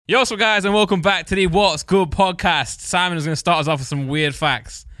Yo, what's up, guys, and welcome back to the What's Good podcast. Simon is going to start us off with some weird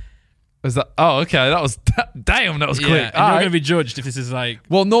facts. Is that? Oh, okay. That was damn. That was quick. And you're going to be judged if this is like.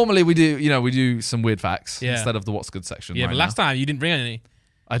 Well, normally we do some weird facts instead of the What's Good section. Yeah, right but last time you didn't bring any.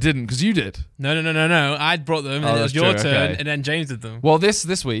 I didn't because you did. No. I brought them, and it was your turn, and then James did them. Well,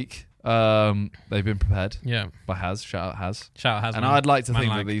 this week, they've been prepared. Yeah. By Haz. Shout out Haz. And I'd like to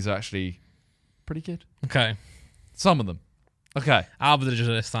think that these are actually pretty good. Okay. Some of them. Okay. I'll be the judge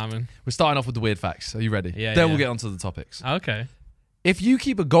of this, Simon. We're starting off with the weird facts. Are you ready? Yeah. Then we'll get onto the topics. Okay. If you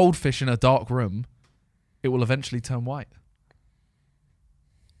keep a goldfish in a dark room, it will eventually turn white.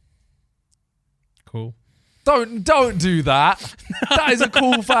 Cool. Don't do that. That is a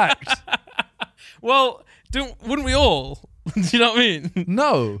cool fact. Well, wouldn't we all? Do you know what I mean?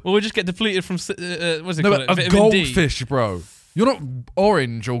 No. Well, we just get depleted from what's it called? A Vitamin goldfish, D. bro. You're not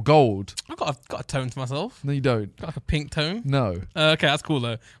orange or gold. I've got a tone to myself. No, you don't. Got like a pink tone. No. Okay, that's cool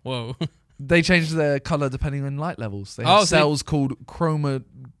though. Whoa. They change their color depending on light levels. They have cells called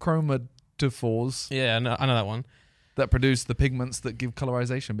chromatophores. Yeah, I know that one. That produce the pigments that give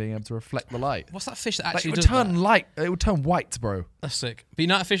colorization, being able to reflect the light. What's that fish that actually does does turn that? light? It would turn white, bro. That's sick. But you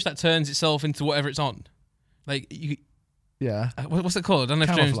know that fish that turns itself into whatever it's on? Like, Yeah. What's it called? I don't know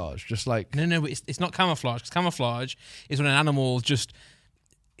Camouflage, just like... No, but it's not camouflage, because camouflage is when an animal just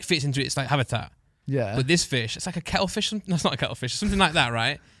fits into its like habitat. Yeah. But this fish, it's like a kettlefish. No, it's not a kettlefish. Something like that,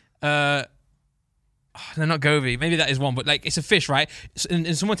 right? No, not Goby. Maybe that is one, but like it's a fish, right?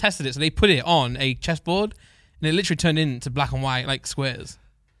 And someone tested it, so they put it on a chessboard, and it literally turned into black and white like squares.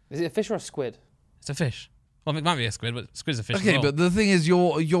 Is it a fish or a squid? It's a fish. Well, it might be a squid, but squid's a fish. Okay, as well. but the thing is,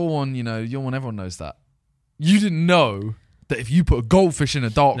 your one, everyone knows that. You didn't know that if you put a goldfish in a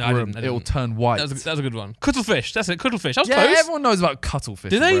dark room, it will turn white. That was a good one. Cuttlefish. That's it. Cuttlefish. I was yeah, close. Everyone knows about cuttlefish.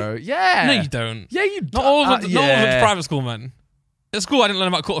 Do they? Bro. Yeah. No, you don't. Yeah, you do. Not all of them. Not all of them private school, man. At school, I didn't learn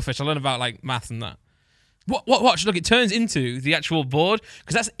about cuttlefish. I learned about like maths and that. Watch, look, it turns into the actual board,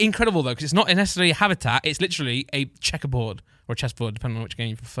 because that's incredible though, because it's not necessarily a habitat, it's literally a checkerboard or a chessboard, depending on which game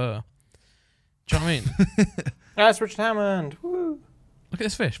you prefer. Do you know what I mean? That's Richard Hammond. Woo. Look at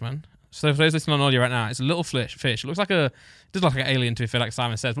this fish, man. So for those listening on audio right now, it's a little fish. It looks like it does look like an alien to be fair, like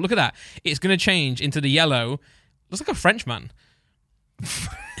Simon says, but look at that. It's going to change into the yellow. Looks like a Frenchman.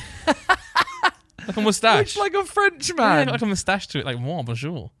 Like a moustache. Looks like a Frenchman. Yeah, got like a moustache to it, like, moi,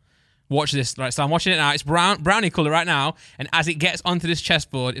 bonjour. Watch this. Right, so I'm watching it now. It's brownie colour right now. And as it gets onto this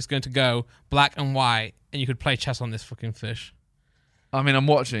chessboard, it's going to go black and white. And you could play chess on this fucking fish. I mean, I'm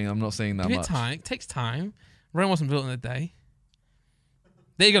watching. I'm not seeing that Give much. it time. It takes time. Rome wasn't built in a day.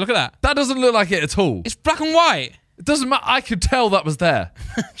 There you go. Look at that. That doesn't look like it at all. It's black and white. It doesn't matter. I could tell that was there.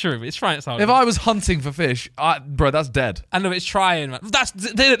 True, but it's trying its hardest. If I was hunting for fish, bro, that's dead. I know, it's trying. Man.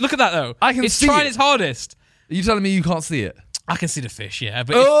 Look at that, though. I can it's see trying it. its hardest. Are you telling me you can't see it? I can see the fish, yeah.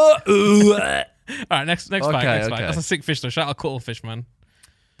 But all right, next fact. That's a sick fish, though. Shout out cuttlefish, man.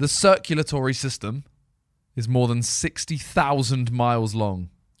 The circulatory system is more than 60,000 miles long.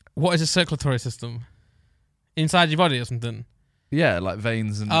 What is a circulatory system? Inside your body or something? Yeah, like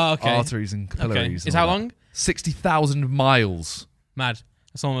veins and arteries and capillaries. Okay. Is how long? 60,000 miles. Mad.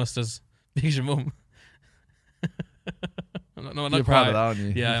 That's almost as big as your mum. You're proud of that, aren't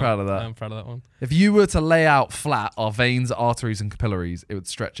you? Yeah, You're proud of that. I'm proud of that one. If you were to lay out flat our veins, arteries, and capillaries, it would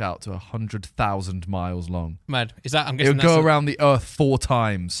stretch out to 100,000 miles long. Mad. Is that? I'm It guessing would go around the Earth 4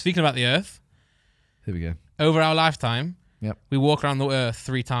 times. Speaking about the Earth, Here we go. over our lifetime, Yep. we walk around the Earth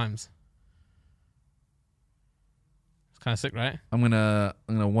 3 times. It's kind of sick, right? I'm gonna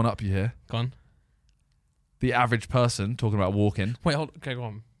one up you here. Go on. The average person, talking about walking, Wait, hold. Okay, go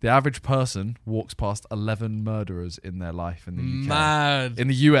on. the average person walks past 11 murderers in their life in the UK. Mad. In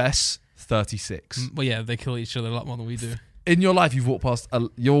the US, 36. Well, yeah, they kill each other a lot more than we do. In your life,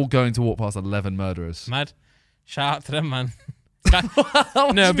 you're going to walk past 11 murderers. Mad. Shout out to them, man.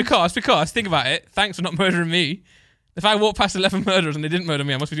 No, because think about it. Thanks for not murdering me. If I walked past 11 murderers and they didn't murder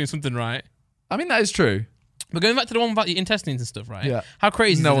me, I must be doing something right. I mean, that is true. But going back to the one about your intestines and stuff, right? Yeah. How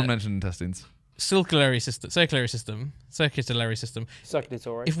crazy No is one it? mentioned intestines. Circulatory system. Circulatory system.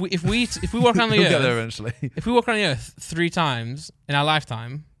 Circulatory. If we walk around the We'll Earth, get there eventually. if we walk around the Earth 3 times in our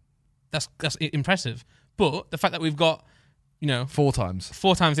lifetime, that's impressive. But the fact that we've got, 4 times.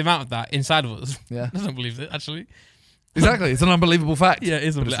 4 times the amount of that inside of us, Yeah. I don't believe it actually. Exactly. It's an unbelievable fact. Yeah, it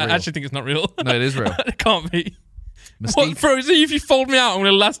is. I actually think it's not real. No, it is real. It can't be. Mosquito. What, bro? See, if you fold me out, I'm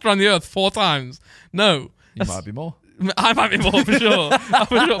going to last around the Earth 4 times. No. You might be more. I might be more for sure.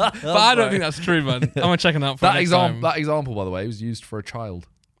 But I don't think that's true, man. I'm going to check it out for That next time. That example, by the way, was used for a child.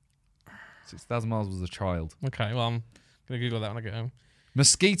 60,000 miles was a child. Okay, well, I'm going to Google that when I get home.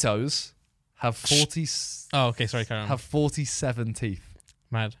 Mosquitoes have 40. Oh, okay, sorry, carry on. Have 47 teeth.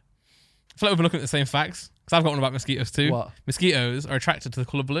 Mad. I feel like we've been looking at the same facts because I've got one about mosquitoes too. What? Mosquitoes are attracted to the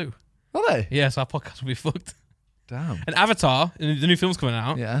colour blue. Are they? Yeah, so our podcast will be fucked. Damn. And Avatar, the new film's coming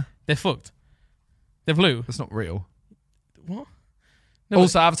out. Yeah. They're fucked. They're blue. That's not real. What? No,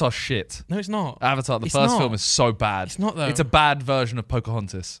 Also, Avatar's shit. no, it's not. Avatar, the It's first not. film is so bad. It's not though. It's a bad version of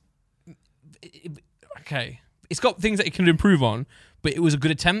Pocahontas. Okay. It's got things that it can improve on, but it was a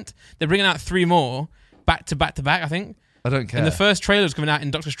good attempt. They're bringing out 3 more back to back to back, I think. I don't care. And the first trailer's coming out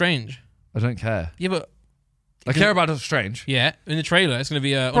in Doctor Strange. I don't care. Yeah, but I care about Doctor Strange. yeah, in the trailer it's going to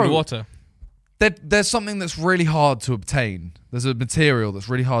be underwater. There's something that's really hard to obtain. There's a material that's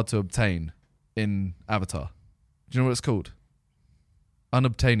really hard to obtain in Avatar. Do you know what it's called?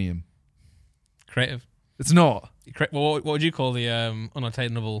 Unobtainium. Creative. It's not. Well, what would you call the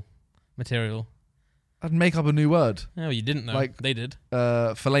unattainable material? I'd make up a new word. Oh, you didn't know. Like- They did.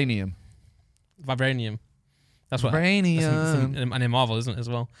 Phalanium. Vibranium. That's what. Vibranium. And in Marvel, isn't it, as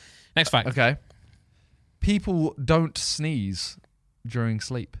well? Next fact. Okay. People don't sneeze during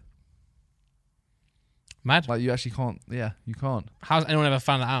sleep. Mad. Like, you actually can't. Yeah, you can't. How's anyone ever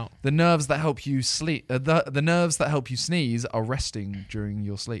found that out? The nerves that help you sleep, the nerves that help you sneeze are resting during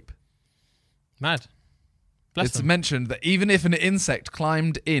your sleep. Mad. Bless It's them. mentioned that even if an insect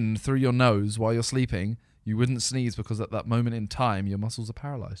climbed in through your nose while you're sleeping, you wouldn't sneeze because at that moment in time, your muscles are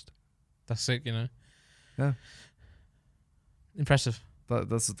paralyzed. That's sick, you know. Yeah. Impressive.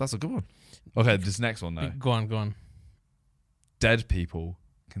 That's a good one. Okay, this next one, though. Go on. Dead people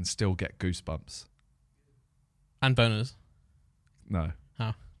can still get goosebumps. And boners. No.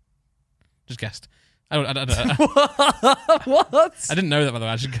 Just guessed. I don't What? I didn't know that, by the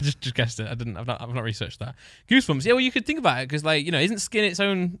way. I just guessed it. I've not researched that. Goosebumps. Yeah, well, you could think about it because, like, you know, isn't skin its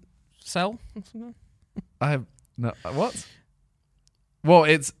own cell? I have no. What? Well,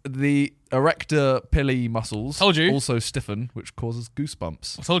 it's the erector pili muscles. Told you. Also stiffen, which causes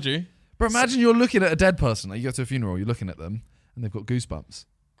goosebumps. I told you. But imagine you're looking at a dead person. Like, you go to a funeral, you're looking at them, and they've got goosebumps.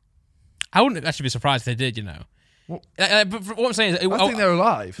 I wouldn't actually be surprised if they did, you know. What? But what I'm saying is, I think they're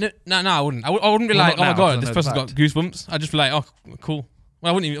alive. No, I wouldn't. I wouldn't be Well, like, not oh my now, god, 'cause this I know person's the got goosebumps. I'd just be like, oh, cool.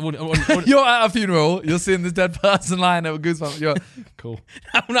 Well, I wouldn't You're at a funeral, you're seeing this dead person lying there with goosebumps. You're cool.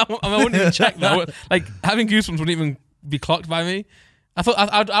 I wouldn't even check that. Like, having goosebumps wouldn't even be clocked by me. I thought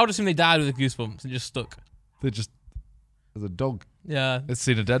I would assume they died with the goosebumps and just stuck. They're just there's a dog. Yeah. It's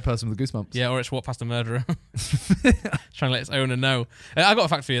seen a dead person with goosebumps. Yeah, or it's walked past a murderer. Trying to let its owner know. I got a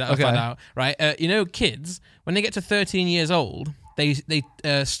fact for you that I'll Okay. find out. Right, you know, kids, when they get to 13 years old, they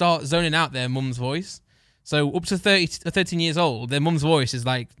start zoning out their mum's voice. So up to 13 years old, their mum's voice is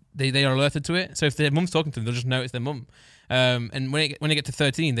like, they are alerted to it. So if their mum's talking to them, they'll just know it's their mum. And when they get to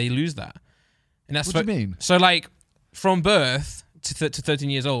 13, they lose that. And that's What do you mean? So, like, from birth to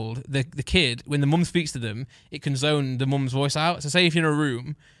 13 years old, the kid, when the mum speaks to them, it can zone the mum's voice out. So say if you're in a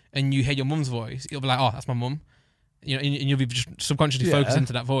room and you hear your mum's voice, you'll be like, oh, that's my mum. You know, and you'll be just subconsciously focused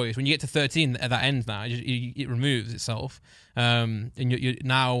into that voice. When you get to 13, at that end now, it removes itself. And you're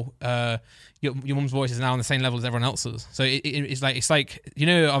now, your mum's voice is now on the same level as everyone else's. So it's like, you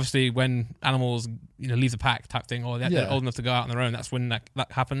know, obviously when animals, you know, leave the pack type thing, or they're old enough to go out on their own, that's when that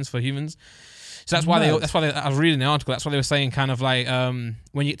happens for humans. So that's why I was reading the article. That's why they were saying kind of like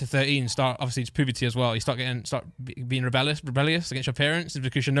when you get to 13, start obviously it's puberty as well. You start being rebellious against your parents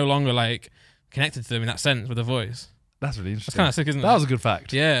because you're no longer like connected to them in that sense with a voice. That's really interesting. That's kind of sick, isn't it? That was a good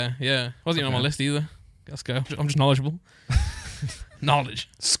fact. Yeah. Wasn't even on my list either. Let's go. I'm just knowledgeable. Knowledge.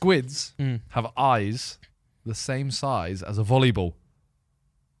 Squids have eyes the same size as a volleyball.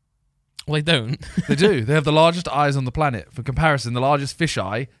 Well, they don't. They do. They have the largest eyes on the planet. For comparison, the largest fish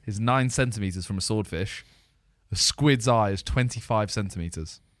eye is 9 centimeters from a swordfish. A squid's eye is 25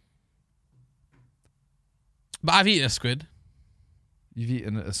 centimeters. But I've eaten a squid. You've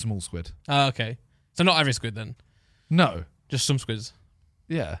eaten a small squid. Oh, okay. So not every squid then. No. Just some squids.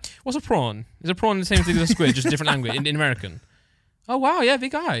 Yeah. What's a prawn? Is a prawn the same thing as a squid, just different language in American? Oh wow, yeah,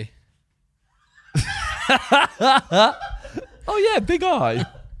 big eye. Oh yeah, big eye.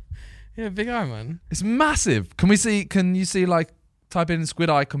 Yeah, big eye, man. It's massive. Can you see like type in squid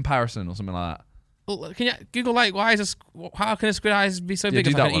eye comparison or something like that? Well, can you Google like how can a squid eyes be so Yeah, big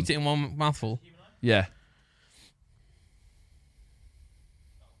do if I that can one. eat it in one mouthful? Yeah.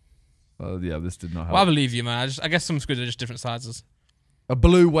 Yeah, this did not help. Well, I believe you, man. I guess some squids are just different sizes. A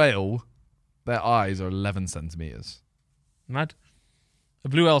blue whale, their eyes are 11 centimeters. Mad. A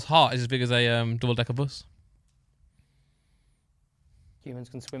blue whale's heart is as big as a double-decker bus. Humans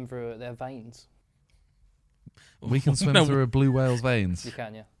can swim through their veins. We can swim No. through a blue whale's veins. You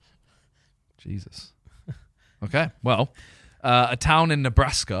can, yeah. Jesus. Okay, well, a town in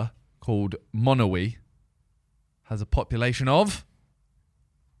Nebraska called Monowi has a population of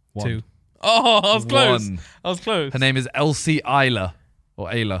One. 2. Oh, I was close. One. I was close. Her name is Elsie Eiler. Or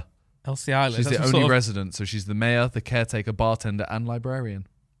Ayla. Elsie Island. She's the only resident, so she's the mayor, the caretaker, bartender, and librarian.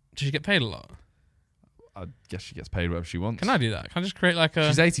 Does she get paid a lot? I guess she gets paid whatever she wants. Can I do that? Can I just create like a...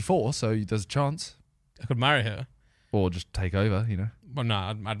 She's 84, so there's a chance. I could marry her. Or just take over, you know. Well, no,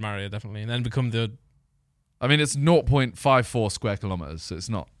 I'd marry her definitely. And then become the... I mean, it's 0.54 square kilometres, so it's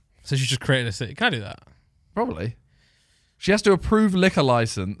not... So she just created a city. Can I do that? Probably. She has to approve liquor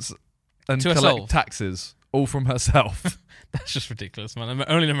license and To collect herself? taxes, all from herself. That's just ridiculous, man.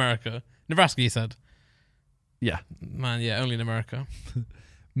 Only in America. Nebraska, you said? Yeah. Man, yeah, only in America.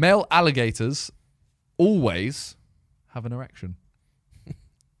 Male alligators always have an erection.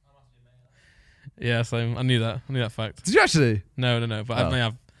 Yeah, so I knew that. I knew that fact. Did you actually? No. But I may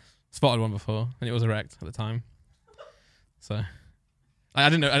have spotted one before, and it was erect at the time. So I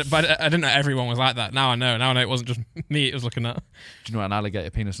didn't know, but I didn't know everyone was like that. Now I know. Now I know it wasn't just me. It was looking at. Do you know what an alligator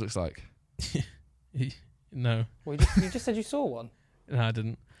penis looks like? No, Well, you just said you saw one. no, I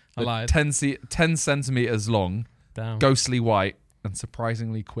didn't. I lied. 10 centimeters long, Down. ghostly white, and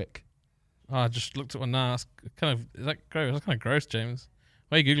surprisingly quick. Oh, I just looked at one now. That's kind of is that gross? That's kind of gross, James.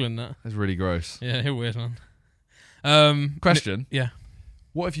 Why are you googling that? It's really gross. Yeah, you're weird, man. Question. Yeah.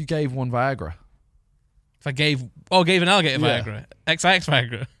 What if you gave one Viagra? If I gave an alligator Yeah. Viagra, XIX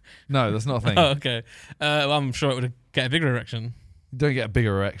Viagra. No, that's not a thing. Oh, okay. Well, I'm sure it would get a bigger erection. You don't get a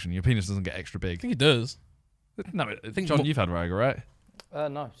bigger erection. Your penis doesn't get extra I big. think it does. No, think John, mo- you've had Viagra, right?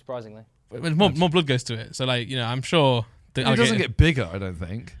 No, surprisingly. More blood goes to it. So, like, you know, I'm sure the It alligator, doesn't get bigger, I don't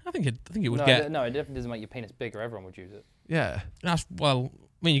think. I think it would No, get. no, it definitely doesn't make your penis bigger. Everyone would use it. Yeah. Well,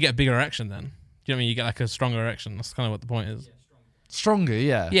 I mean, you get a bigger erection then. Do you know what I mean? You get like a stronger erection. That's kind of what the point is. Stronger,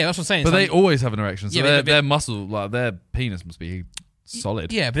 yeah. Yeah, that's what I'm saying. But So they always have an erection, so Yeah, but- their muscle, like their penis must be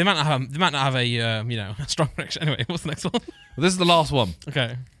solid. Yeah, but they might not have a a strong erection. Anyway, what's the next one? Well, this is the last one.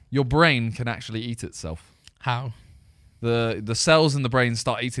 Okay. Your brain can actually eat itself. How? The cells in the brain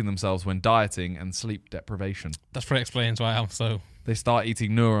start eating themselves when dieting and sleep deprivation. That's probably explains why I'm so. They start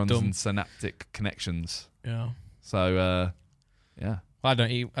eating neurons Dumb. and synaptic connections. Yeah. So, yeah. Well, I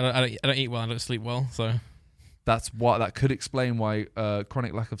don't eat. I don't eat well. I don't sleep well. So That could explain why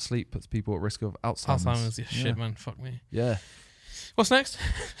chronic lack of sleep puts people at risk of Alzheimer's. Alzheimer's. Yeah, shit, man. Fuck me. Yeah. What's next?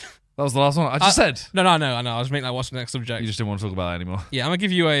 That was the last one. I just said. No. I know. I was making like what's the next subject. You just didn't want to talk about that anymore. Yeah, I'm gonna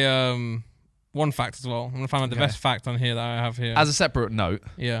give you a one fact as well. I'm gonna find out the Okay. best fact on here that I have here. As a separate note,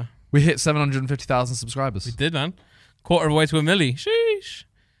 Yeah, we hit 750,000 subscribers. we did, man. Quarter of the way to a milli. Sheesh.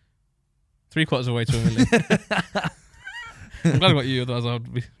 3/4 of the way to a milli. I'm glad I got you, otherwise I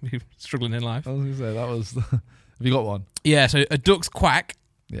would be struggling in life. I was going to say, that was... have you got one? Yeah, so a duck's quack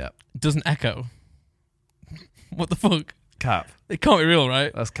Yeah. doesn't echo. What the fuck? Cap. It can't be real,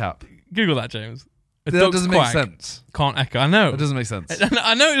 right? That's cap. Google that, James. A That duck's doesn't make quack sense. can't echo. I know. That doesn't make sense.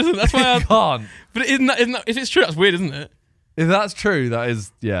 I know it doesn't. That's why It can't. But isn't that, if it's true, that's weird, isn't it? If that's true, that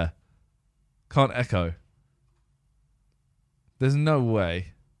is... Yeah. Can't echo. There's no way.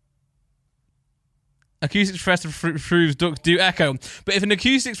 Acoustics professor proves ducks do echo. But if an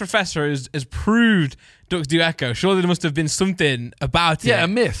acoustics professor has proved ducks do echo, surely there must have been something about Yeah, a it.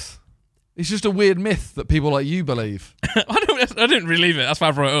 myth. It's just a weird myth that people like you believe. I didn't believe it. That's why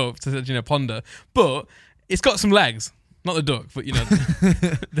I brought it up to ponder. But it's got some legs. Not the duck, but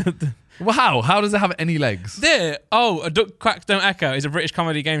Well, how? How does it have any legs? there. Oh, a duck quacks don't echo is a British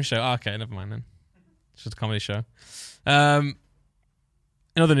comedy game show. Oh, okay, never mind then. It's just a comedy show. In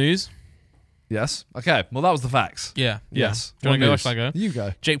other news, Yes. Okay. Well, that was the facts. yeah. Yes. Do you want to go? Or What shall I go? news? You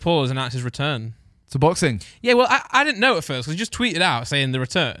go. Jake Paul has announced his return. To boxing. Yeah, well, I didn't know at first because he just tweeted out saying the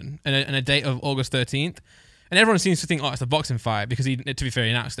return and a date of August 13th. And everyone seems to think, oh, it's a boxing fight because he, to be fair, he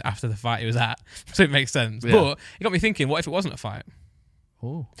announced it after the fight he was at. So it makes sense. Yeah. But it got me thinking, what if it wasn't a fight?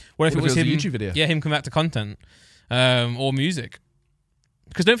 Oh. What if it was a him? YouTube video? Yeah, him come back to content or music.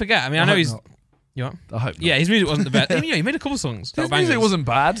 Because don't forget, I mean, I know hope he's... not. You what? I hope not. Yeah, his music wasn't the best. He made a couple songs. that His were music bangers. wasn't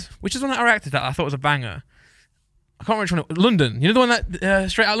bad. Which is one that I reacted to that I thought was a banger. I can't remember which one. London. You know the one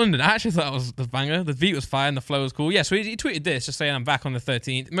that Straight Out London? I actually thought that was the banger. The beat was fire and the flow was cool. Yeah, so he tweeted this just saying I'm back on the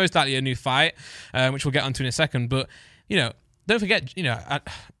 13th. Most likely a new fight, which we'll get onto in a second. But, you know, don't forget, you know,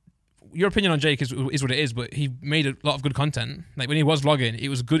 your opinion on Jake is what it is, but he made a lot of good content. Like when he was vlogging, it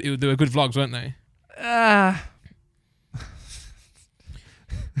was good. They were good vlogs, weren't they?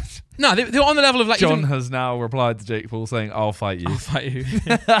 No, they were on the level of like John has now replied to Jake Paul saying, I'll fight you. I'll fight you.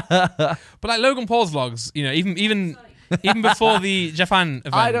 But like Logan Paul's vlogs, you know, even before the Japan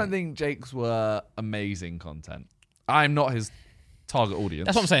event. I don't think Jake's were amazing content. I'm not his target audience.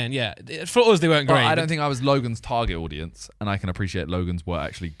 That's what I'm saying. Yeah, for us they weren't But great. I don't think I was Logan's target audience, and I can appreciate Logan's were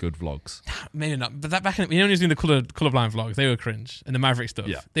actually good vlogs. Maybe not. But that back in, when he was doing the colorblind vlogs, they were cringe, and the Maverick stuff,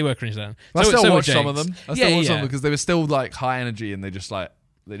 Yeah. they were cringe then. I still were watched some of Jake's. them. I still watched some of them because they were still like high energy, and they just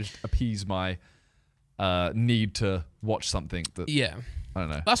appease my need to watch something that Yeah. I don't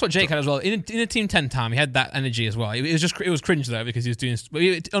know. That's what Jake had as well. In a Team 10 time, he had that energy as well. It was cringe though because he was doing.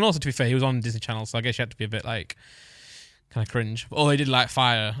 And also to be fair, he was on Disney Channel, so I guess you had to be a bit like kind of cringe. Or they did like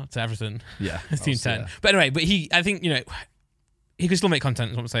fire to everything. Yeah, Team 10. But anyway, I think he could still make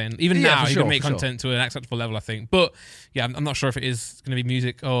content. Is what I'm saying. Even now, he can make content to an acceptable level. I think. But yeah, I'm not sure if it is going to be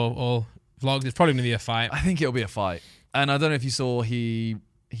music or vlogs. It's probably going to be a fight. I think it'll be a fight. And I don't know if you saw he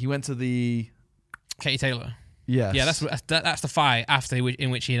went to the Katie Taylor. Yes. Yeah, that's the fight after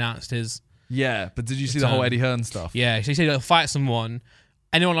in which he announced his. Yeah, but did you see the whole Eddie Hearn stuff? Yeah, so he said he'll fight someone.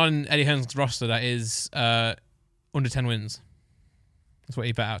 Anyone on Eddie Hearn's roster that is under 10 wins. That's what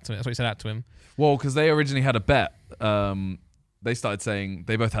he bet out to. That's what he said out to him. Well, because they originally had a bet. They started saying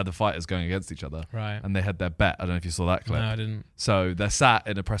they both had the fighters going against each other. Right. And they had their bet. I don't know if you saw that clip. No, I didn't. So they're sat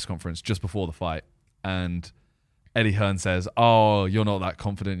in a press conference just before the fight, and Eddie Hearn says, "Oh, you're not that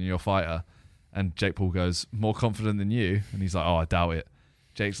confident in your fighter." And Jake Paul goes, "More confident than you?" And he's like, "Oh, I doubt it."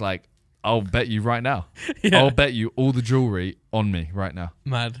 Jake's like, "I'll bet you right now. Yeah. I'll bet you all the jewelry on me right now."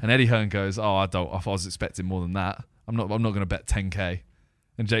 Mad. And Eddie Hearn goes, "Oh, I was expecting more than that. I'm not going to bet 10K."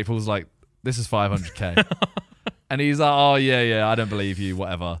 And Jake Paul's like, "This is 500K." And he's like, "Oh, yeah, I don't believe you,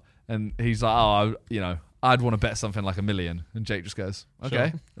 whatever." And he's like, "Oh, I'd want to bet something like $1 million." And Jake just goes, "Okay,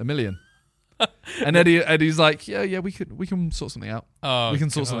 Sure. $1 million." And Eddie's like, yeah, we can sort something out. Oh, we can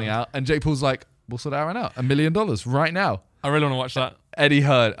sort something out. And Jake Paul's like, "We'll sort it out right now. $1 million right now." I really want to watch that. Eddie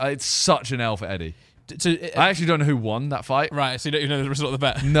Hearn, it's such an L for Eddie. I actually don't know who won that fight. Right, so you don't even know the result of the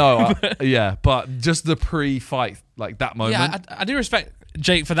bet. No, yeah, but just the pre-fight, like that moment. Yeah, I do respect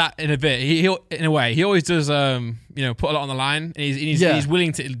Jake for that in a bit. He in a way, he always does, put a lot on the line, and he's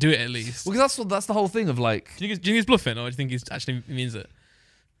willing to do it at least. Well, because that's the whole thing of like. Do you think he's bluffing, or do you think he actually means it?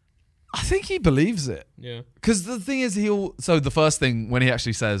 I think he believes it. Yeah. Because the thing is, so the first thing when he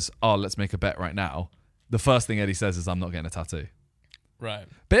actually says, "Oh, let's make a bet right now," the first thing Eddie says is, "I'm not getting a tattoo." Right.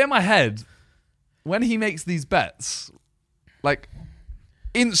 But in my head, when he makes these bets, like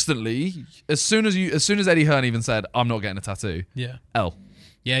instantly, as soon as Eddie Hearn even said, "I'm not getting a tattoo," Yeah. L.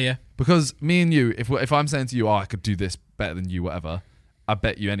 Yeah. Because me and you, if I'm saying to you, "Oh, I could do this better than you," whatever, I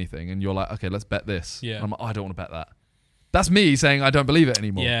bet you anything, and you're like, "Okay, let's bet this." Yeah. And I'm like, "I don't want to bet that." That's me saying I don't believe it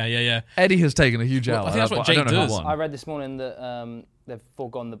anymore. Yeah. Eddie has taken a huge L. I think that's what Jake I don't know who does. won. I read this morning that they've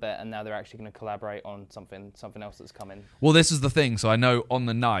foregone the bet and now they're actually going to collaborate on something else that's coming. Well, this is the thing. So I know on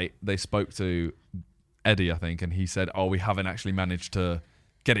the night they spoke to Eddie, I think, and he said, "Oh, we haven't actually managed to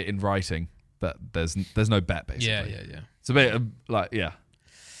get it in writing that there's no bet, basically." Yeah. It's a bit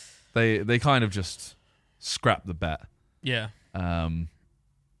they kind of just scrapped the bet. Yeah.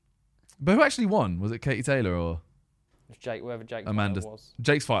 But who actually won? Was it Katie Taylor or It was Jake, whoever Jake Amanda? was.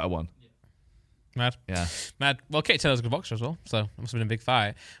 Jake's fighter won. Mad. Yeah. Well, Kate Taylor's a good boxer as well, so it must have been a big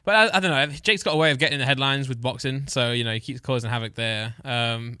fight. But I don't know. Jake's got a way of getting in the headlines with boxing, so he keeps causing havoc there.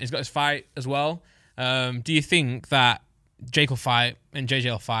 He's got his fight as well. Do you think that Jake will fight and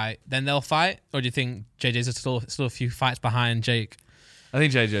JJ will fight, then they'll fight, or do you think JJ's still a few fights behind Jake? I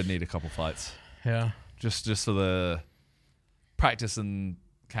think JJ would need a couple fights Yeah. just for the practice and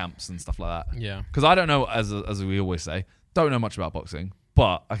camps and stuff like that. Yeah. Because I don't know, as we always say, don't know much about boxing,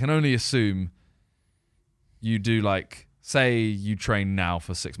 but I can only assume you do, like, say you train now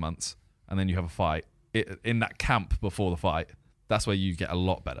for 6 months and then you have a fight. In that camp before the fight, that's where you get a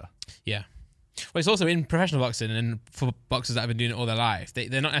lot better. Yeah. Well, it's also in professional boxing and for boxers that have been doing it all their life.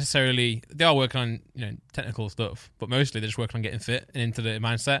 They're not necessarily, they are working on technical stuff, but mostly they're just working on getting fit and into the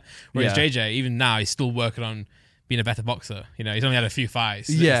mindset. Whereas JJ, even now, he's still working on being a better boxer. He's only had a few fights.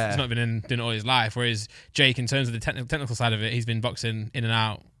 He's not been doing it all his life. Whereas Jake, in terms of the technical side of it, he's been boxing in and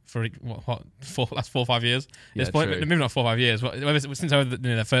out for last 4 or 5 years. At this point, true. maybe not 4 or 5 years, but since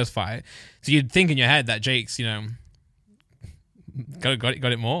their first fight. So you'd think in your head that Jake's, got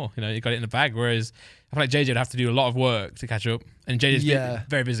it more. You got it in the bag. Whereas I feel like JJ would have to do a lot of work to catch up, and JJ's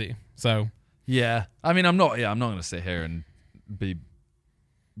very busy. So yeah, I mean, I'm not going to sit here and be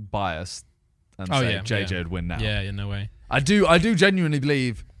biased and say JJ would win now. Yeah, no way. I do genuinely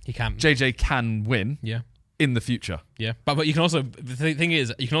believe He can. JJ can win. Yeah. In the future. Yeah, but you can also, the thing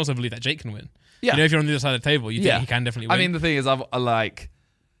is, you can also believe that Jake can win. Yeah. If you're on the other side of the table, you think he can definitely win. I mean, the thing is,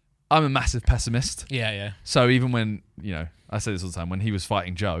 I'm a massive pessimist. Yeah. So even when, I say this all the time, when he was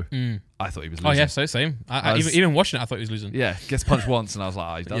fighting Joe, I thought he was losing. Oh, yeah, so same. Even watching it, I thought he was losing. Yeah, gets punched once, and I was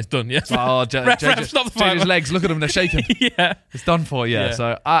like, he's done. It's done, yeah. JJ's legs, look at him, they're shaking. Yeah. It's done for, yeah.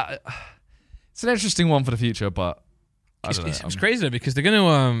 So it's an interesting one for the future, but I don't know. It's crazy, though, because they're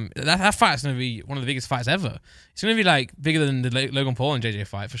going to... that fight's going to be one of the biggest fights ever. It's going to be, like, bigger than the Logan Paul and JJ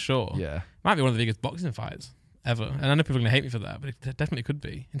fight, for sure. Yeah. Might be one of the biggest boxing fights ever. And I know people are going to hate me for that, but it definitely could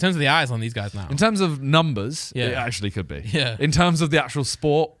be. In terms of the eyes on these guys now. In terms of numbers, it actually could be. Yeah. In terms of the actual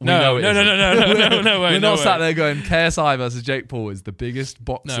sport, No, we're not sat there going, KSI versus Jake Paul is the biggest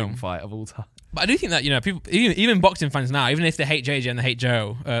boxing fight of all time. But I do think that, people, even boxing fans now, even if they hate JJ and they hate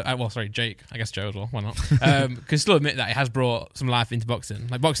Joe, Jake, I guess Joe as well, why not? Can still admit that it has brought some life into boxing.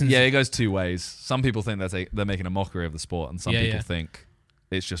 Like boxing. Yeah, it goes two ways. Some people think they're making a mockery of the sport, and some people think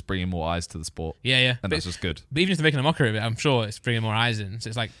it's just bringing more eyes to the sport. Yeah. And that's just good. But even if they're making a mockery of it, I'm sure it's bringing more eyes in. So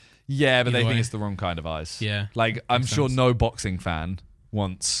it's like... Yeah, but they think it's the wrong kind of eyes. Yeah. Like, I'm sure no boxing fan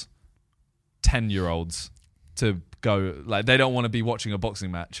wants 10-year-olds to go... Like, they don't want to be watching a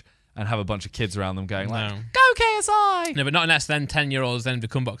boxing match and have a bunch of kids around them going like, go KSI! No, but not unless then 10-year-olds then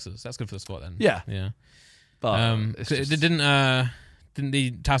become boxers. That's good for the sport then. Yeah. But didn't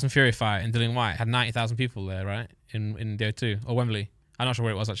the Tyson Fury fight in Dillian White had 90,000 people there, right? In the O2 or Wembley. I'm not sure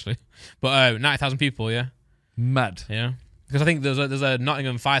where it was actually. But 90,000 people, yeah. Mad. Yeah. Because I think there's a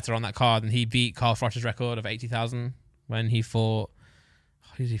Nottingham fighter on that card and he beat Carl Froch's record of 80,000 when he fought...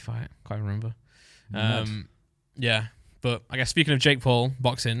 Who did he fight? Can't remember. Yeah. But I guess speaking of Jake Paul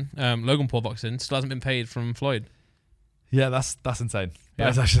boxing, Logan Paul boxing still hasn't been paid from Floyd. Yeah, that's insane.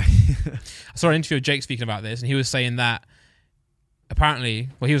 Yeah. That's actually... I saw an interview of Jake speaking about this, and he was saying that apparently,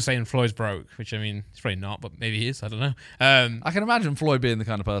 he was saying Floyd's broke, which I mean, it's probably not, but maybe he is. I don't know. I can imagine Floyd being the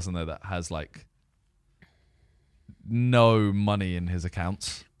kind of person though that has like no money in his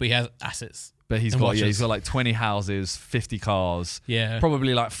accounts, but he has assets. But he's got like 20 houses, 50 cars,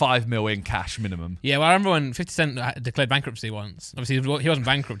 probably like 5 mil in cash minimum. Yeah, well, I remember when 50 Cent declared bankruptcy once. Obviously, he wasn't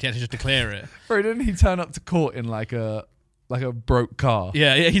bankrupt; he had to just declare it. Bro, didn't he turn up to court in like a broke car?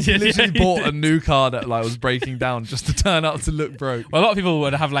 Yeah, he did. He literally bought a new car that like was breaking down just to turn up to look broke. Well, a lot of people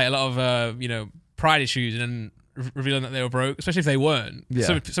would have like a lot of pride issues and then revealing that they were broke, especially if they weren't. Yeah.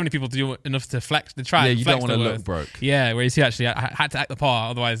 So many people do enough to flex. They try. Yeah, you you don't want to look broke. Yeah, whereas he actually had to act the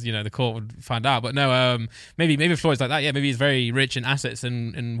part, otherwise, the court would find out. But no, maybe Floyd's like that. Yeah, maybe he's very rich in assets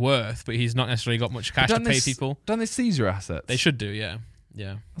and worth, but he's not necessarily got much cash to pay people. Don't they seize your assets? They should do. Yeah.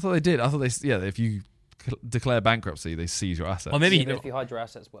 I thought they did. I thought if you declare bankruptcy, they seize your assets. Or maybe if you hide your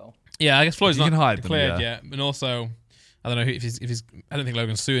assets well. Yeah, I guess Floyd's not them, declared yet, and also. I don't know if he's. I don't think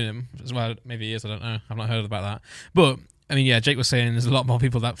Logan's suing him as well. Maybe he is. I don't know. I've not heard about that. But I mean, yeah, Jake was saying there's a lot more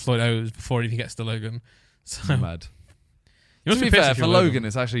people that Floyd owes before he even gets to Logan. So mad. To be fair, for Logan,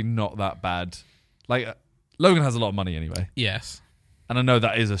 it's actually not that bad. Like Logan has a lot of money anyway. Yes. And I know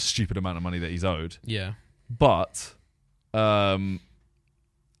that is a stupid amount of money that he's owed. Yeah. But I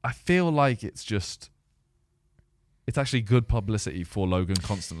feel like it's actually good publicity for Logan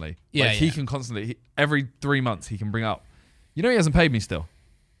constantly. Yeah, like he can constantly every 3 months he can bring up, he hasn't paid me still.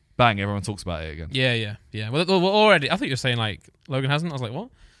 Bang, everyone talks about it again. Yeah. Well, already, I thought you were saying like Logan hasn't. I was like, what?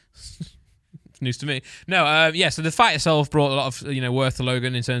 It's news to me. No, so the fight itself brought a lot of worth to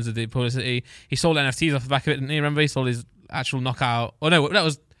Logan in terms of the publicity. He sold NFTs off the back of it, didn't he? Remember, he sold his actual knockout. Oh no, that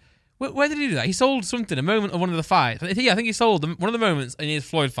was. Where did he do that? He sold something, a moment of one of the fights. Yeah, I think he sold one of the moments in his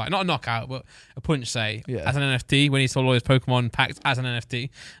Floyd fight. Not a knockout, but a punch, say, as an NFT, when he sold all his Pokemon packs as an NFT.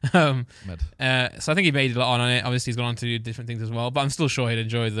 So I think he made a lot on it. Obviously, he's gone on to do different things as well, but I'm still sure he'd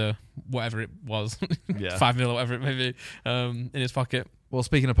enjoy the whatever it was. 5 mil or whatever it may be in his pocket. Well,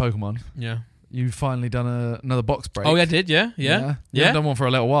 speaking of Pokemon, you've finally done another box break. Oh, yeah, I did, yeah. You haven't done one for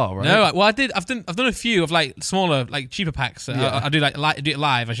a little while, right? No, well, I did. I've done a few of like smaller, like cheaper packs. I do do it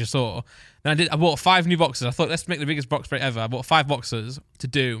live, as you saw. Then I bought 5 new boxes. I thought, let's make the biggest box break ever. I bought 5 boxes to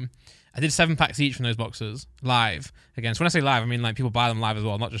do. I did 7 packs each from those boxes live. Again, so when I say live, I mean like people buy them live as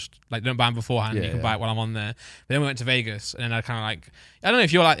well, not just like don't buy them beforehand. You can buy it while I'm on there. But then we went to Vegas, and then I kind of like, I don't know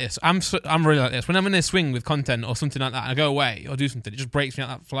if you're like this. I'm really like this. When I'm in a swing with content or something like that, and I go away or do something, it just breaks me out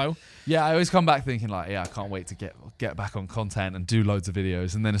that flow. Yeah, I always come back thinking like, I can't wait to get back on content and do loads of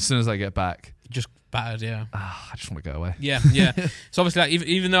videos, and then as soon as I get back, just battered. I just want to go away. Yeah. So obviously, like,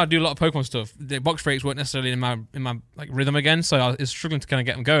 even though I do a lot of Pokemon stuff, the box breaks weren't necessarily in my like rhythm again. So I was struggling to kind of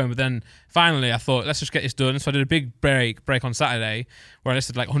get them going. But then finally, I thought, let's just get this done. So I did a big break on Saturday where I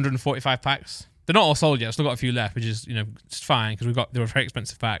listed like 145 packs. They're not all sold yet. I've still got a few left, which is it's fine because they were very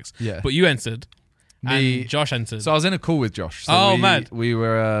expensive packs. Yeah. But you entered, and Josh entered. So I was in a call with Josh. So mad. We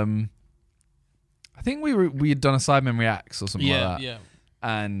were. I think we had done a Sidemen Reacts or something like that. Yeah.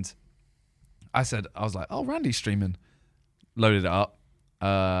 And I was like, oh, Randy's streaming. Loaded it up.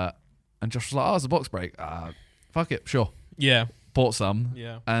 And Josh was like, oh, it's a box break. Fuck it, sure. Yeah. Bought some.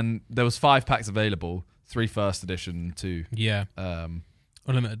 Yeah. And there was 5 packs available, 3 first edition, 2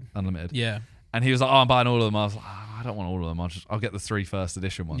 unlimited. Yeah. And he was like, oh, I'm buying all of them. I was like, I don't want all of them. I'll get the 3 first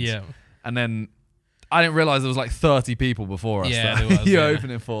edition ones. Yeah. And then I didn't realize there was like 30 people before us Yeah, that there was, you're yeah.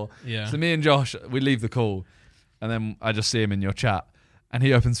 opening for. Yeah. So me and Josh, we leave the call, and then I just see him in your chat, and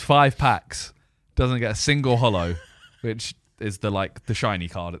he opens 5 packs, doesn't get a single holo, which is the shiny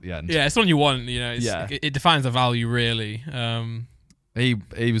card at the end. Yeah, it's the one you want. You know, it defines the value really. He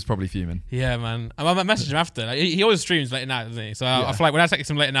was probably fuming. Yeah, man. I messaged him after. Like, he always streams late at night, doesn't he? So I feel like when I text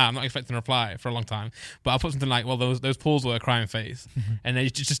him late at night, I'm not expecting a reply for a long time. But I'll put something like, well, those pools were a crying face. And then he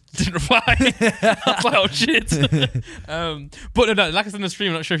just didn't reply. I was like, oh, shit. But no, like I said in the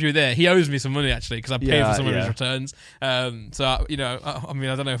stream, I'm not sure if you were there. He owes me some money, actually, because I paid for some of his returns. So, I mean,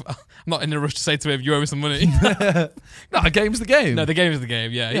 I don't know. I'm not in a rush to say to him, you owe me some money. No, the game's the game. No, the game is the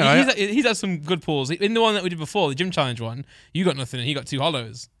game, yeah. Yeah, He's had some good pools. In the one that we did before, the gym challenge one, you got nothing and he got 2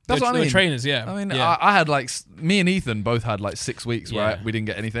 hollows. That's what I mean. Trainers, yeah. I mean, yeah. I had me and Ethan both had 6 weeks where we didn't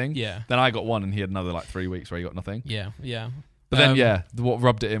get anything. Yeah. Then I got 1 and he had another 3 weeks where he got nothing. Yeah, yeah. But then, what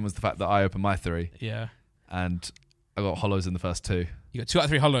rubbed it in was the fact that I opened my 3. Yeah. And I got holos in the first 2. You got 2 out of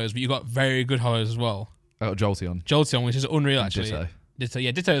 3 hollows, but you got very good hollows as well. I got Jolteon. Jolteon, which is unreal, And actually. Ditto.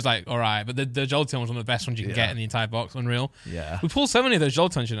 Yeah, Ditto is alright, but the Jolteon was one of the best ones you can get in the entire box. Unreal. Yeah. We pulled so many of those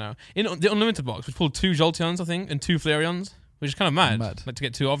Jolteons, In the unlimited box, we pulled 2 Jolteons, I think, and 2 Flareons, which is kind of mad. Like to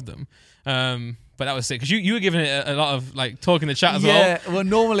get 2 of them. But that was sick because you were giving it a lot of talk in the chat as well. Yeah. Well,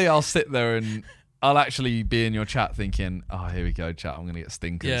 normally I'll sit there and I'll actually be in your chat thinking, oh, here we go, chat. I'm gonna get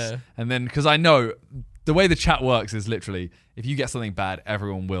stinkers. Yeah. And then because I know the way the chat works is literally if you get something bad,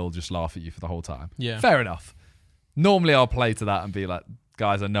 everyone will just laugh at you for the whole time. Yeah. Fair enough. Normally I'll play to that and be like,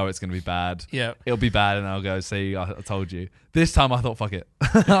 guys, I know it's gonna be bad. Yeah. It'll be bad, and I'll go, see, I told you. This time I thought, fuck it.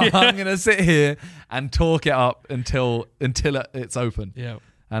 I'm gonna sit here and talk it up until it's open. Yeah.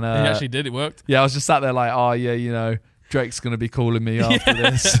 And he actually did. It worked. Yeah, I was just sat there like, oh yeah, Drake's gonna be calling me after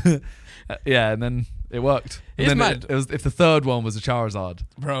this. Yeah, and then it worked. It's mad. It was if the third one was a Charizard,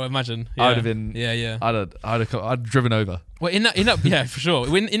 bro. Imagine. Yeah. I'd have been. Yeah. I'd driven over. Well, in that, yeah, for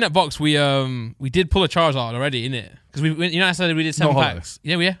sure. In that box, we did pull a Charizard already in it because I said we did 7 packs.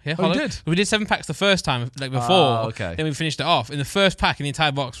 Yeah. Oh, we did. We did 7 packs the first time, before. Okay. Then we finished it off. In the first pack, in the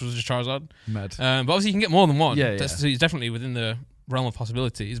entire box was just Charizard. Mad. But obviously, you can get more than one. Yeah. So it's definitely within the realm of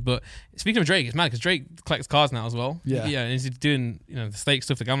possibilities. But speaking of Drake, it's mad because Drake collects cards now as well. Yeah. And he's doing the stake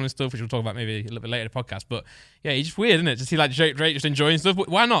stuff, the gambling stuff, which we'll talk about maybe a little bit later in the podcast. But yeah, he's just weird, isn't it? To see Drake just enjoying stuff. But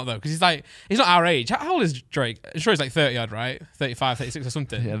why not though? Because he's not our age. How old is Drake? I'm sure he's 30 odd, right? 35, 36 or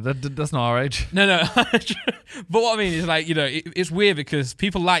something. Yeah, that's not our age. No. But what I mean is it's weird because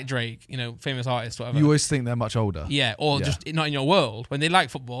people like Drake, famous artists, whatever. You always think they're much older. Yeah, or just not in your world. When they like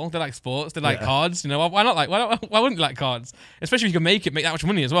football, they like sports, they like cards. Why not? Why wouldn't you like cards? Especially if you can make that much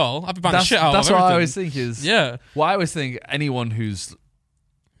money as well. I'd be buying the shit out of everything. That's what I always think is. Yeah. Well, I always think anyone who's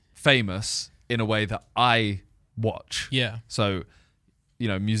famous in a way that I watch. Yeah. So,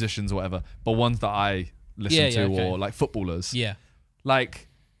 musicians or whatever, but ones that I listen to or like footballers. Yeah.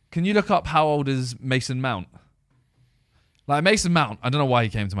 Can you look up how old is Mason Mount? Mason Mount, I don't know why he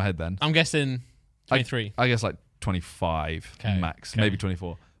came to my head then. I'm guessing 23. I guess 25 max, Okay. maybe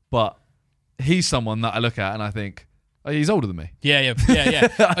 24. But he's someone that I look at and I think, oh, he's older than me. Yeah.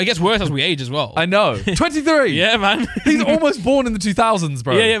 It gets worse as we age as well. I know. 23. Yeah, man. He's almost born in the 2000s,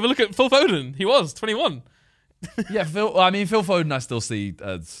 bro. Yeah. But look at Phil Foden. He was 21. Yeah, Phil Foden I still see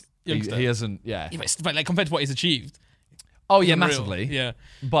as he hasn't. Yeah. But compared to what he's achieved. Oh yeah, unreal. massively. Yeah.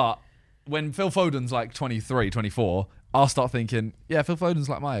 But when Phil Foden's 23, 24, I'll start thinking, yeah, Phil Foden's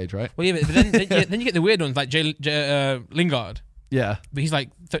my age, right? Well, yeah, but then you get the weird ones like Lingard. Yeah. But he's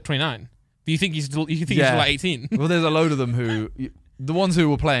 29. But you think he's still 18. Well, there's a load of them the ones who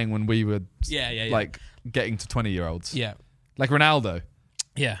were playing when we were getting to 20-year-olds. Yeah. Like Ronaldo.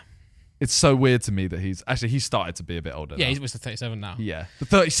 Yeah. It's so weird to me that he's started to be a bit older. Yeah, now. he's 37 now. Yeah. But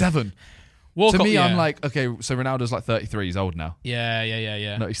 37. Walcott, to me, I'm okay, so Ronaldo's 33, he's old now.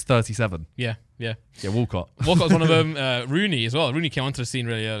 Yeah. No, he's 37. Yeah. Yeah, Walcott. Walcott's one of them. Rooney as well. Rooney came onto the scene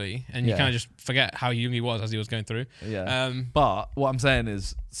really early, and you kind of just forget how young he was as he was going through. Yeah. But what I'm saying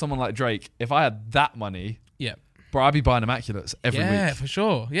is, someone like Drake, if I had that money, yeah, bro, I'd be buying Immaculates every week. Yeah, for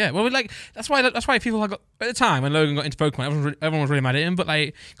sure. Yeah. Well, that's why people got at the time when Logan got into Pokemon, everyone was really mad at him, but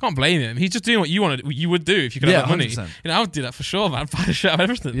can't blame him. He's just doing what you would do if you could have that money. 100%. I would do that for sure, man. I'd buy the shit out of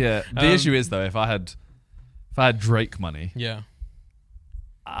everything. Yeah. The issue is though, if I had Drake money, yeah,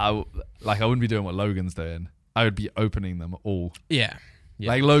 I wouldn't be doing what Logan's doing. I would be opening them all. Yeah. Yeah.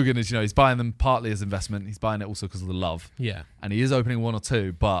 Like Logan is, he's buying them partly as investment. He's buying it also because of the love. Yeah. And he is opening 1 or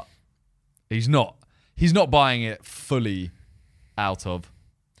 2, but he's not buying it fully out of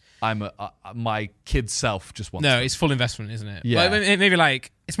my kid's self just wants No, it. it's full investment, isn't it? Yeah. Well, maybe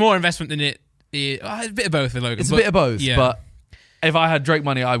like it's more investment than it's a bit of both with Logan. It's a bit of both, yeah. but if I had Drake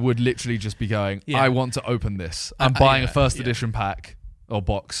money, I would literally just be going, Yeah. I want to open this. I'm buying a first edition pack or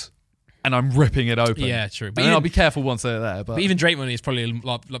box, and I'm ripping it open. Yeah, true. But I'll be careful once they're there. But even Drake money is probably a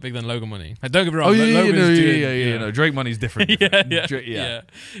lot bigger than Logan money. Like, don't get me wrong. oh yeah, Logan's no, Drake money's different. yeah.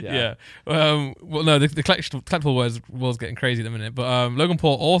 Well, no, the collectible world's getting crazy at the minute. But Logan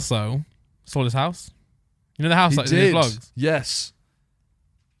Paul also sold his house. You know the house He like in his did. vlogs Yes.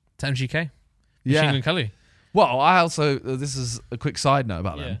 to MGK. Yeah. Machine Gun Kelly. Well, I also this is a quick side note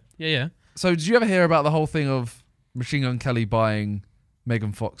about them. Yeah. So, did you ever hear about the whole thing of Machine Gun Kelly buying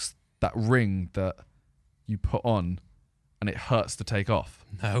Megan Fox that ring that you put on and it hurts to take off?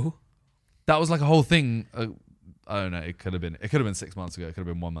 No. That was like a whole thing. I don't know. It could have been 6 months ago. It could have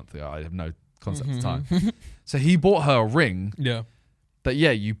been 1 month ago. I have no concept of time. So he bought her a ring. Yeah. That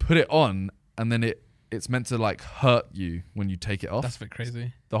you put it on and then it's meant to like hurt you when you take it off. That's a bit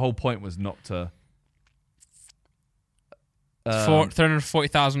crazy. The whole point was not to.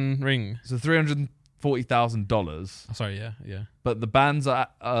 340,000 ring. So $340,000. Oh, sorry, yeah. But the bands are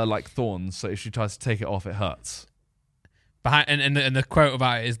like thorns, so if she tries to take it off, it hurts. Behind and the quote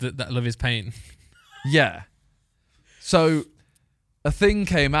about it is that love is pain. Yeah. So a thing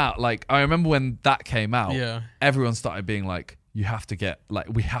came out. Like I remember when that came out. Yeah. Everyone started being like, we have to get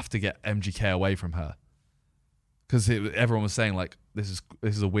MGK away from her, because everyone was saying like this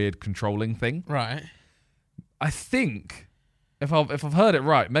is a weird controlling thing. Right. I think if I've heard it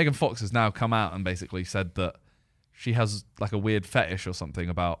right, Megan Fox has now come out and basically said that she has like a weird fetish or something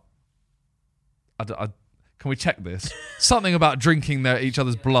about. Can we check this? Something about drinking each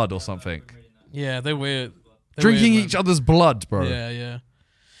other's blood or something. Yeah, they're weird. Drinking each other's blood, bro. Yeah.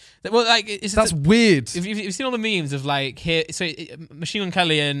 Well, like that's weird. If you've seen all the memes of like here, so Machine Gun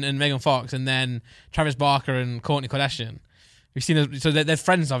Kelly and Megan Fox, and then Travis Barker and Kourtney Kardashian. You've seen, so they're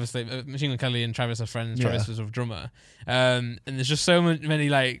friends, obviously. Machine Gun Kelly and Travis are friends. Yeah. Travis was a drummer, and there's just so many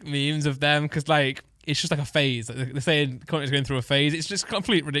like memes of them because like it's just like a phase. Like, they're saying Kourtney's going through a phase. It's just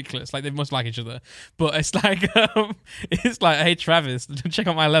complete ridiculous. Like they must like each other, but it's like hey Travis, check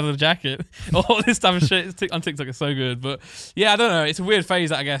out my leather jacket. All this type of shit on TikTok is so good. But yeah, I don't know. It's a weird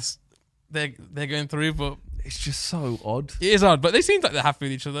phase that I guess they're going through, but it's just so odd. It is odd, but they seem like they're happy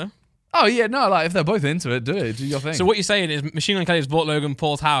with each other. Oh yeah, no, like if they're both into it, do your thing. So what you're saying is Machine Gun Kelly has bought Logan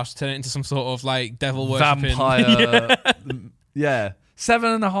Paul's house to turn it into some sort of like devil worshipping vampire. Yeah.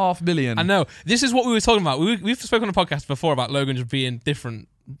 7.5 million. I know. This is what we were talking about. We've spoken on a podcast before about Logan just being different.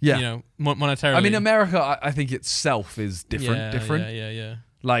 Yeah. Monetarily. I mean, America, I think itself is different. Yeah.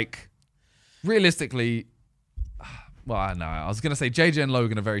 Like, realistically, well, I don't know. I was going to say JJ and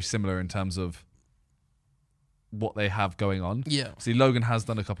Logan are very similar in terms of what they have going on. Yeah. See, Logan has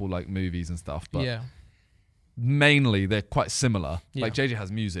done a couple like movies and stuff, but yeah. mainly they're quite similar. Yeah. Like JJ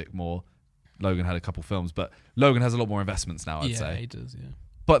has music more. Logan had a couple films, but Logan has a lot more investments now, I'd say. Yeah, he does, yeah.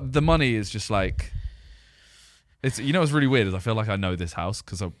 But the money is just like... It's, what's really weird is I feel like I know this house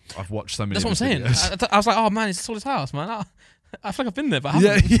because I've watched so many. That's what I'm saying. I was like, oh man, it's sold his house, man. I feel like I've been there, but I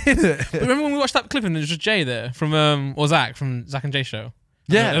haven't. Yeah. But remember when we watched that clip and there was just Jay there from or Zach from Zach and Jay show?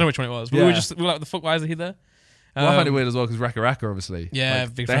 Yeah. I don't know which one it was. But we were like, what the fuck, why is he there? Well, I find it weird as well because Raka Raka, obviously. Yeah,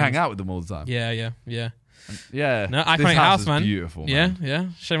 like, big they friends. hang out with them all the time. Yeah. Yeah. No, this iconic house, is man. Beautiful, man. Yeah.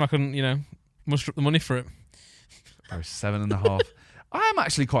 Shame I couldn't, muster up the money for it. Oh, 7.5. I am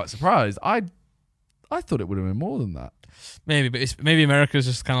actually quite surprised. I thought it would have been more than that. Maybe, but maybe America's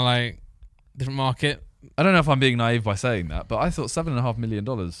just kind of like different market. I don't know if I'm being naive by saying that, but I thought $7.5 million.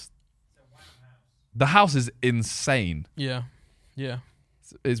 The house is insane. Yeah.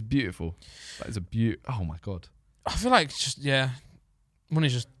 It's beautiful. That is a oh my god. I feel like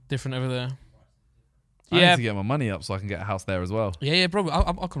money's just different over there. I need to get my money up so I can get a house there as well. Yeah, bro.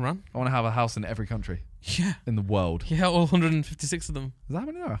 I'll come round. I want to have a house in every country Yeah. in the world. Yeah, all 156 of them. Is that how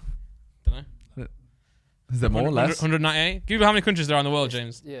many there are? Don't know. Is there more or less? 198. Google how many countries there are in the world,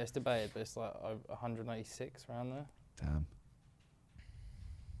 James. Yeah, it's debated, but it's like 186 around there. Damn.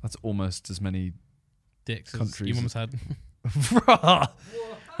 That's almost as many Dicks countries. as your mum's had. Bruh.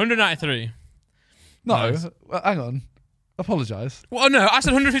 193. No, Nice. well, hang on. Apologise. Well, no, I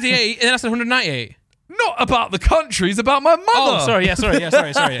said 158 and then I said 198. Not about the countries, about my mother. Oh, sorry.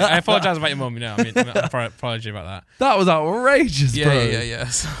 I apologise about your mum. I'm apology about that. That was outrageous, bro. Yeah.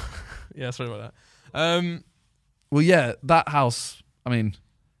 Yeah, sorry about that. Well, yeah, that house. I mean,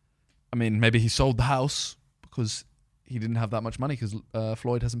 maybe he sold the house because he didn't have that much money because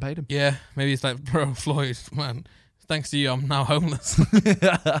Floyd hasn't paid him. Yeah, maybe it's like, bro, Floyd, man, thanks to you, I'm now homeless.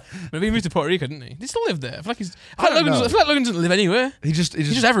 Maybe he moved to Puerto Rico, didn't he? Did he still live there? I feel like Logan doesn't live anywhere. He's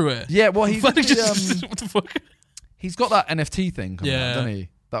just everywhere. Yeah, well, he's Like, what the fuck? he's got that NFT thing coming out, Yeah. doesn't he?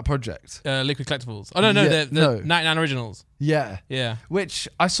 That project. Liquid Collectibles. Oh, no, Yeah, the no. 99 Originals. Yeah. Yeah. Which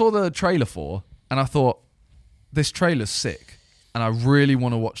I saw the trailer for, and I thought, this trailer's sick, and I really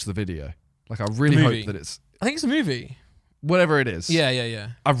want to watch the video. Like, I really The movie. hope that it's I think it's a movie. whatever it is. Yeah.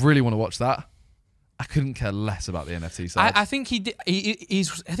 I really want to watch that. I couldn't care less about the NFT side. I think he did. I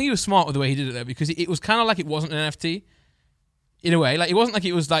think he was smart with the way he did it though, because it was kind of like it wasn't an NFT. In a way, like it wasn't like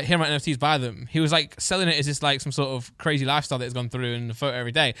it was like here are my NFTs, buy them. He was like selling it as just like some sort of crazy lifestyle that has gone through in the photo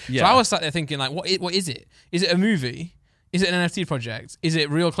every day. Yeah. So I was sat there thinking like, what is it? Is it a movie? Is it an NFT project? Is it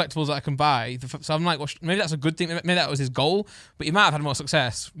real collectibles that I can buy? So I'm like, well, maybe that's a good thing. Maybe that was his goal, but he might have had more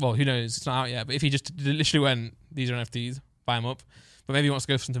success. Well, who knows? It's not out yet. But if he just literally went, these are NFTs, buy them up. But maybe he wants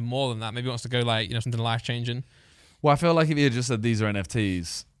to go for something more than that. Maybe he wants to go like, something life changing. Well, I feel like if he had just said these are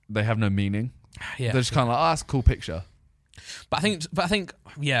NFTs, they have no meaning. Yeah, They're just kind of like, oh, that's a cool picture. But I think,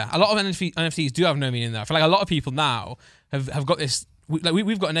 yeah, a lot of NFTs do have no meaning there. I feel like a lot of people now have got this.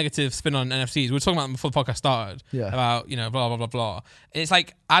 We've got a negative spin on NFTs. We were talking about them before the podcast started. Yeah. About blah blah blah blah. And it's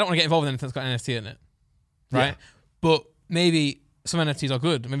like I don't want to get involved in anything that's got an NFT in it, right? Yeah. But maybe some NFTs are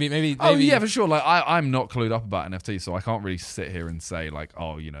good. Maybe. Oh yeah, for sure. Like I'm not clued up about NFTs, so I can't really sit here and say like,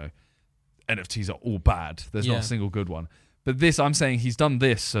 oh, NFTs are all bad. There's not a single good one. But this, I'm saying he's done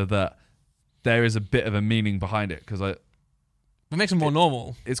this so that there is a bit of a meaning behind it because it makes them more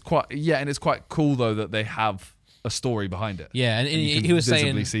normal. It's quite and it's quite cool though that they have a story behind it. Yeah, and you can he was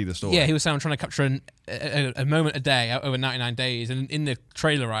visibly saying, see the story. Yeah, he was saying I'm trying to capture a moment a day over 99 days, and in the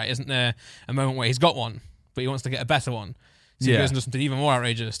trailer, right, isn't there a moment where he's got one, but he wants to get a better one, so he goes and does something even more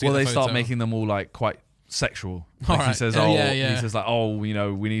outrageous. To well, get they the start photo. making them all like quite sexual. Like All he right. says, he says like,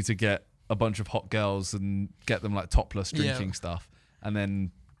 we need to get a bunch of hot girls and get them like topless drinking stuff, and then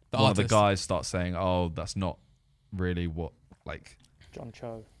one of the guys starts saying, oh, that's not really what like John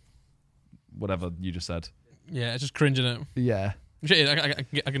Cho. Whatever you just said. Yeah, it's just cringing it. Yeah.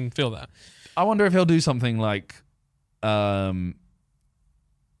 I can feel that. I wonder if he'll do something like,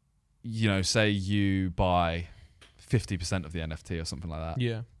 say you buy 50% of the NFT or something like that.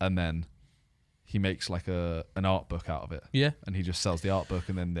 Yeah. And then he makes like an art book out of it. Yeah. And he just sells the art book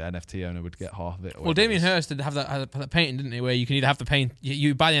and then the NFT owner would get half of it. Well, Damien Hirst did have that painting, didn't he? Where you can either have the paint,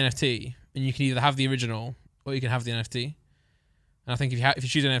 you buy the NFT, and you can either have the original or you can have the NFT. And I think if you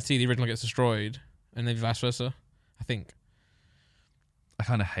choose an NFT, the original gets destroyed, and then vice versa. I think. I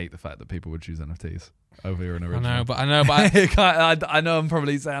kind of hate the fact that people would choose NFTs over an original. I know, but I know I'm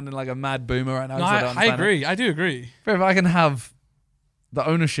probably sounding like a mad boomer right now. no, I agree. I do agree. But if I can have the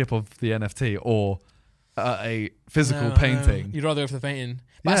ownership of the NFT or a physical painting, you'd rather go for the painting.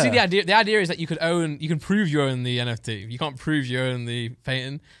 But I see the idea is that you can prove you own the NFT. You can't prove you own the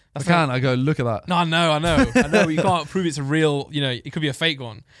painting. I go, look at that. No, I know. But you can't prove it's a real. It could be a fake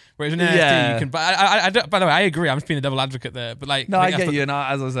one. Whereas an NFT, you can. But I by the way, I agree. I'm just being a devil advocate there. But like, no, I get you. And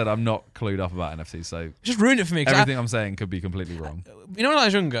as I said, I'm not clued up about NFTs, so it just ruined it for me. Everything I'm saying could be completely wrong. When I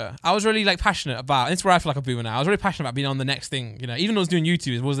was younger, I was really like passionate about. And it's where I feel like a boomer now. I was really passionate about being on the next thing. Even though I was doing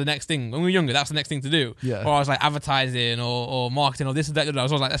YouTube, it was the next thing. When we were younger, that's the next thing to do. Yeah. Or I was like advertising or marketing or this and that. I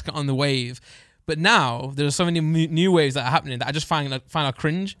was always like, let's get on the wave. But now there's so many new waves that are happening that I just find out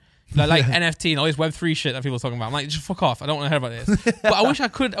cringe. Like NFT and all this Web3 shit that people are talking about. I'm like, just fuck off. I don't want to hear about this. But I wish I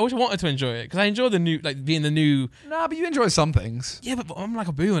wanted to enjoy it because I enjoy the new, like being the new. Nah, but you enjoy some things. Yeah, but I'm like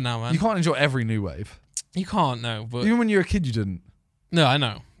a boomer now, man. You can't enjoy every new wave. You can't, no. But even when you were a kid, you didn't. No, I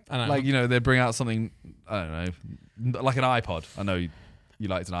know. Like they bring out something. I don't know, like an iPod. I know you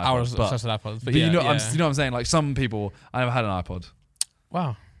liked an iPod. I was obsessed with iPods, but you know, yeah. you know what I'm saying. Like some people, I never had an iPod.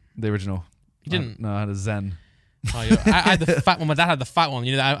 Wow, the original. You didn't? No, I had a Zen. Oh, I had the fat one. My dad had the fat one.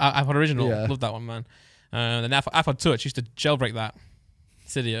 The iPod original. Yeah. Loved that one, man. Then iPod Touch used to jailbreak that.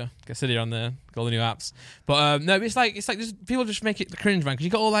 Cydia, get Cydia on there, got all the new apps. But no, it's like just, people just make it cringe, man. Because you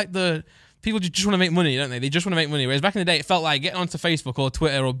got all like the people just want to make money, don't they? They just want to make money. Whereas back in the day, it felt like getting onto Facebook or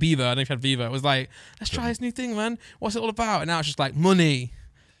Twitter or Beaver. I don't know if you had Beaver. It was like, let's try this new thing, man. What's it all about? And now it's just like money.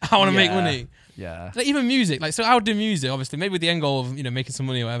 I want to make money. Yeah. Like even music. Like so, I would do music, obviously, maybe with the end goal of making some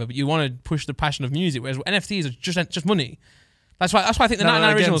money or whatever. But you want to push the passion of music. Whereas NFTs are just money. That's why I think the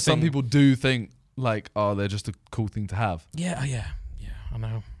 99 original thing. Some people do think like, oh, they're just a cool thing to have. Yeah. I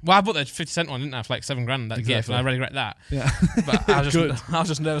know. Well, I bought the 50 cent one, didn't I, for like $7,000 that gift, and I really regret that. Yeah. But I was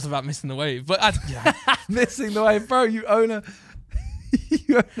just nervous about missing the wave. But missing the wave, bro. You own a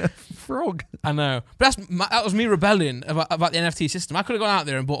frog. I know, but that was me rebelling about the NFT system. I could have gone out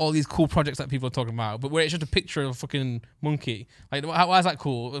there and bought all these cool projects that people are talking about, but where it's just a picture of a fucking monkey. Like, why is that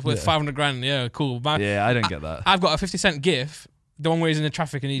cool? It's worth 500 grand. Yeah, cool. Yeah, I don't get that. I've got a 50-cent GIF. The one where he's in the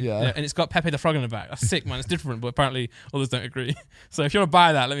traffic and and it's got Pepe the Frog in the back. That's sick, man. It's different, but apparently others don't agree. So if you want to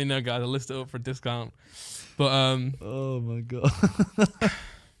buy that, let me know, guys. I'll list it up for a discount. But oh my god,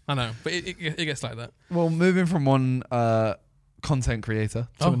 I know, but it gets like that. Well, moving from one content creator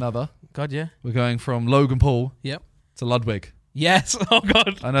to another. God, yeah. We're going from Logan Paul. Yep. To Ludwig. Yes. Oh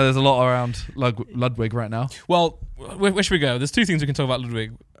god. I know there's a lot around Ludwig right now. Well, where should we go? There's two things we can talk about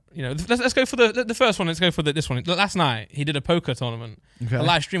Ludwig. You know, let's go for the first one. Let's go for this one. Last night he did a poker tournament, a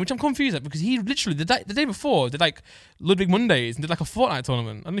live stream, which I'm confused at because he literally the day before did like Ludwig Mondays and did like a Fortnite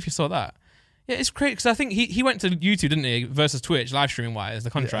tournament. I don't know if you saw that. Yeah, it's great because I think he went to YouTube, didn't he, versus Twitch live streaming wise the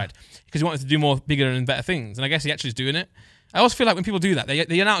contract because he wanted to do more bigger and better things, and I guess he actually is doing it. I always feel like when people do that,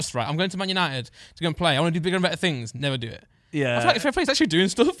 they announce, right, I'm going to Man United to go and play. I want to do bigger and better things. Never do it. Yeah, I feel like if everybody's actually doing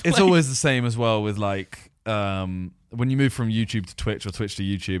stuff, it's always the same as well with like. When you move from YouTube to Twitch or Twitch to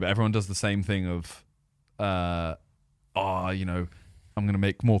YouTube, everyone does the same thing of, you know, I'm going to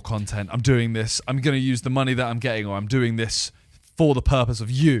make more content. I'm doing this. I'm going to use the money that I'm getting, or I'm doing this for the purpose of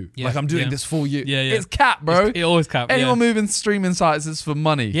you. Yeah, like I'm doing this for you. Yeah, yeah. It's cap, bro. It always cap. Anyone moving streaming sites is for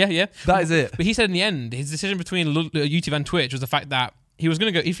money. Yeah, yeah. That is it. But he said in the end, his decision between YouTube and Twitch was the fact that he was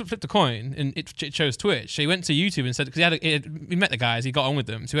going to go. He flipped a coin and it chose Twitch. So he went to YouTube and said because he met the guys, he got on with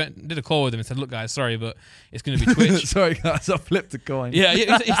them. So he did a call with them and said, "Look, guys, sorry, but it's going to be Twitch." Sorry, guys, I flipped a coin. Yeah, he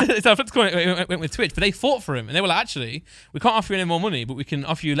said I flipped a coin. Went with Twitch, but they fought for him and they were like, "Actually, we can't offer you any more money, but we can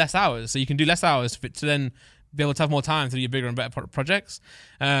offer you less hours, so you can do less hours to then be able to have more time to do your bigger and better projects."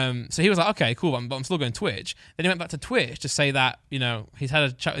 So he was like, "Okay, cool, but I'm still going Twitch." Then he went back to Twitch to say that he's had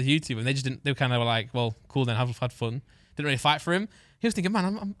a chat with YouTube and they just didn't. They kind of were like, "Well, cool, then have had fun." Didn't really fight for him. He was thinking,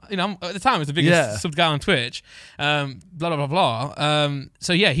 man, I'm at the time, I was the biggest subbed guy on Twitch, blah, blah, blah, blah.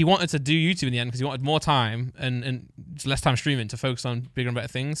 So, yeah, he wanted to do YouTube in the end because he wanted more time and less time streaming to focus on bigger and better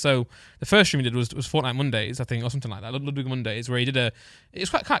things. So, the first stream he did was Fortnite Mondays, I think, or something like that, Ludwig Mondays, where he did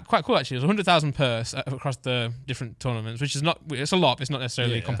it's quite cool, actually. It was 100,000 purse across the different tournaments, which is it's a lot. It's not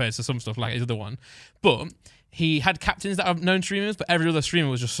necessarily compared to some stuff like his other one. But he had captains that are known streamers, but every other streamer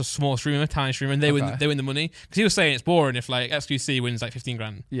was just a small streamer, tiny streamer, and they win the money. Because he was saying it's boring if like XQC wins like 15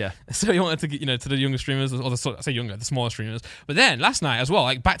 grand. Yeah. So he wanted to get to the younger streamers, or the smaller streamers. But then last night as well,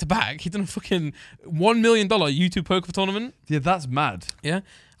 like back to back, he done a fucking $1 million YouTube poker tournament. Yeah, that's mad. Yeah.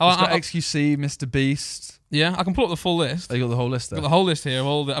 It's got XQC, Mr. Beast. Yeah, I can pull up the full list. Oh, you got the whole list there? I've got the whole list here.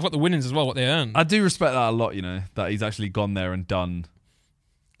 I've got the winnings as well, what they earn. I do respect that a lot, that he's actually gone there and done.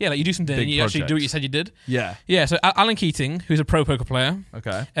 Yeah, like you do something and you actually do what you said you did. Yeah. Yeah, so Alan Keating, who's a pro poker player.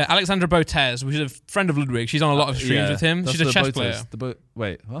 Okay. Alexandra Botez, which is a friend of Ludwig. She's on a lot of streams with him. She's a chess player.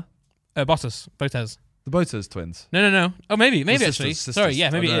 Wait, what? Botez. The Botez twins. No. Oh, maybe sisters, actually. Sisters. Sorry,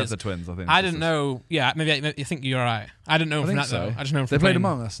 yeah, maybe it is. The twins, I think. I didn't know. Yeah, maybe I think you're right. I didn't know from that though. I just know from they played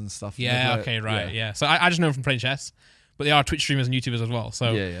Among Us and stuff. Yeah, okay, right, yeah. So I just know from playing chess. But they are Twitch streamers and YouTubers as well.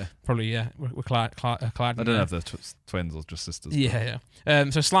 So probably, we're colliding. I don't know if they're twins or just sisters. Yeah.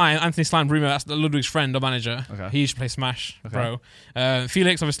 So Anthony Slime Brumer, that's Ludwig's friend or manager. Okay. He used to play Smash Pro.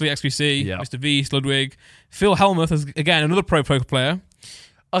 Felix, obviously, XQC. Yep. Mr. Beast, Ludwig. Phil Helmuth is, again, another pro poker player.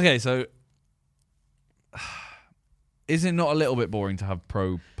 Okay, so is it not a little bit boring to have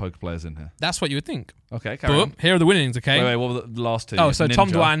pro poker players in here? That's what you would think. Okay, carry on. Here are the winnings, okay? Wait, what were the last two? Oh, so Ninja. Tom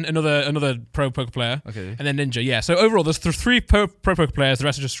Dwan, another pro poker player. Okay. And then Ninja, yeah. So overall, there's three pro poker players. The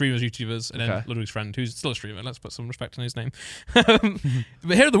rest are just streamers, YouTubers, and then Ludwig's friend, who's still a streamer. Let's put some respect on his name. But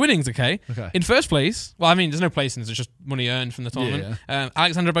here are the winnings, okay? In first place, well, I mean, there's no placings. It's just money earned from the tournament. Yeah.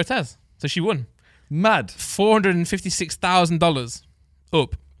 Alexandra Botez. So she won. Mad. $456,000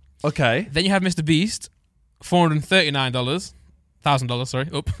 up. Okay. Then you have Mr. Beast, $439,000, sorry,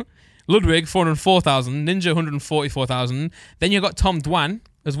 up. Ludwig, $404,000. Ninja, $144,000. Then you've got Tom Dwan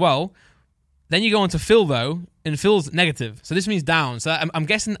as well. Then you go on to Phil, though, and Phil's negative. So this means down. So I'm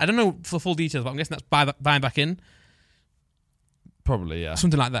guessing, I don't know for full details, but I'm guessing that's buying back in. Probably, yeah.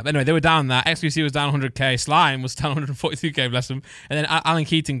 Something like that. But anyway, they were down that. XQC was down 100k. Slime was down 142k, bless him. And then Alan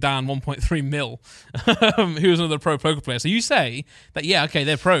Keating down 1.3 mil, who was another pro poker player. So you say that, yeah, okay,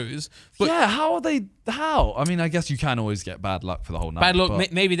 they're pros. But yeah, how are they? How? I mean, I guess you can always get bad luck for the whole night. Bad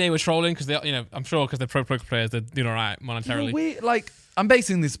luck. Maybe they were trolling because I'm sure because they're pro poker players, they're doing all right monetarily. I'm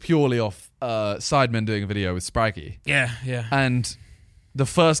basing this purely off Sidemen doing a video with Spraggy. Yeah. And the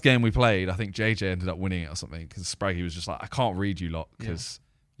first game we played, I think JJ ended up winning it or something because Spraggy was just like, I can't read you lot because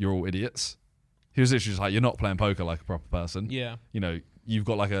you're all idiots. He was literally just like, you're not playing poker like a proper person. Yeah. You've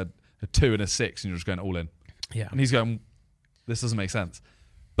got like a 2 and a 6 and you're just going all in. Yeah. And he's going, this doesn't make sense.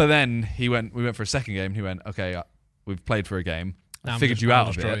 But then we went for a second game. He went, okay, we've played for a game. Now I I'm figured just you gonna out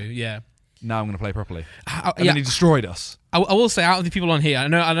of destroy it. you. Yeah. Now I'm going to play properly. And Yeah. then he destroyed us. I will say, out of the people on here, I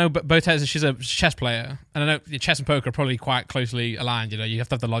know Botez, she's a chess player, and I know chess and poker are probably quite closely aligned. You know, you have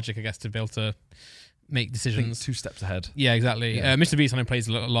to have the logic, I guess, to be able to make I think decisions. 2 steps ahead. Yeah, exactly. Yeah. Mr. Beast, I know, plays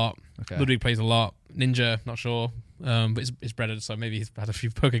a lot. Okay. Ludwig plays a lot. Ninja, not sure. But it's breaded, so maybe he's had a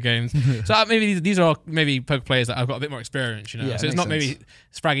few poker games. So maybe these are maybe poker players that have got a bit more experience, you know. Yeah, So it's not maybe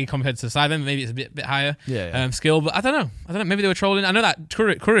Spraggy compared to Simon. Maybe it's a bit higher skill, but I don't know. Maybe they were trolling. I know that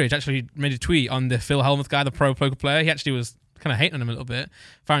Courage actually made a tweet on the Phil Helmuth guy, the pro poker player. He actually was kind of hating on him a little bit,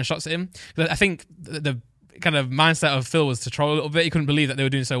 firing shots at him. I think the kind of mindset of Phil was to troll a little bit. He couldn't believe that they were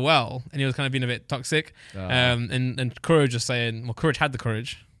doing so well, and he was kind of being a bit toxic. And Courage was saying, well, Courage had the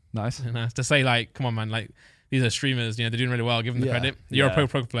courage, Nice. you know, to say like, come on, man, like, these are streamers, you know, they're doing really well. Give them the credit. You're a pro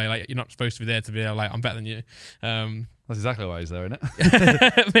poker player, like, you're not supposed to be there to be like, I'm better than you. That's exactly why he's there, isn't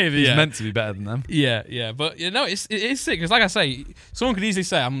it? Maybe, He's yeah. meant to be better than them. Yeah. But, you know, it is sick. Because, like I say, someone could easily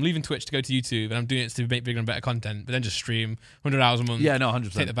say, I'm leaving Twitch to go to YouTube and I'm doing it to make bigger and better content, but then just stream 100 hours a month. Yeah, no,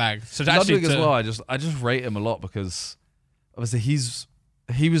 100%. Take the bag. So Ludwig as well, I just rate him a lot because obviously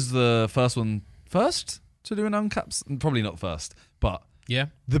he was the first to do an uncapped, probably not first, but yeah.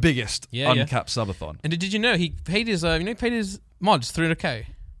 the biggest Yeah. uncapped subathon. And did you know he paid his, he paid his mods 300k?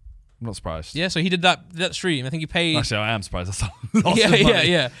 I'm not surprised. Yeah, so he did that stream. I think he paid. Actually, I am surprised. That's lots yeah, of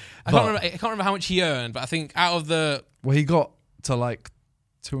money. yeah. I can't remember how much he earned, but I think out of the Well, he got to like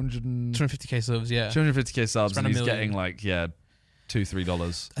 250k subs, yeah. 250k subs, around and $1 he's million. getting like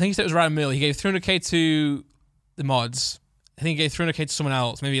 $2-3. I think he said it was around $1 million. He gave 300k to the mods. I think he gave 300k to someone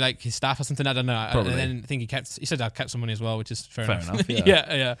else, maybe like his staff or something. I don't know. Probably. And then I think he said I kept some money as well, which is fair enough. Yeah.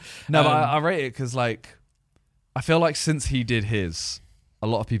 yeah. No, but I rate it because like I feel like since he did his, a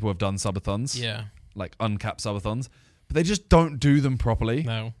lot of people have done subathons, Yeah. like uncapped subathons, but they just don't do them properly.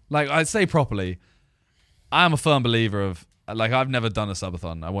 No. Like I'd say properly. I am a firm believer of like I've never done a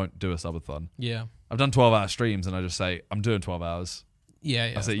subathon. I won't do a subathon. Yeah. I've done 12-hour streams and I just say I'm doing 12 hours.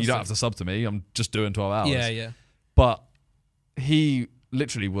 Yeah. I say you don't have to sub to me. I'm just doing 12 hours. Yeah. But he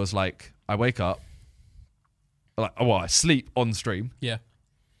literally was like, I wake up, I sleep on stream. Yeah.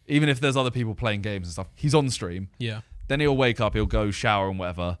 Even if there's other people playing games and stuff, he's on stream. Yeah. Then he'll wake up, he'll go shower and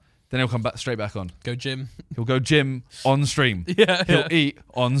whatever. Then he'll come back straight back on. Go gym. He'll go gym on stream. Yeah. He'll eat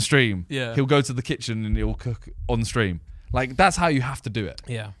on stream. Yeah. He'll go to the kitchen and he'll cook on stream. Like that's how you have to do it.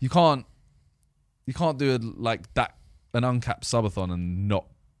 Yeah. You can't do it like that, an uncapped subathon and not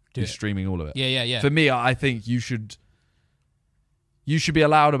be streaming all of it. Yeah. For me, I think you should be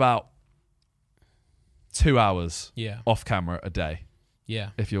allowed about 2 hours off camera a day.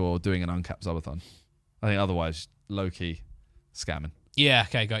 Yeah. If you're doing an uncapped subathon. I think otherwise, low-key scamming. Yeah,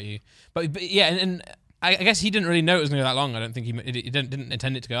 okay, got you. But yeah, and I guess he didn't really know it was going to go that long. I don't think he didn't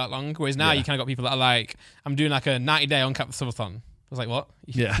intend it to go that long. Whereas now you kind of got people that are like, I'm doing like a 90-day uncapped subathon. I was like, what?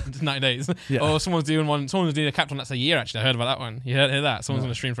 Yeah. It's 90 days. Yeah. Or someone's doing a capped one that's a year, actually. I heard about that one. You heard that? Someone's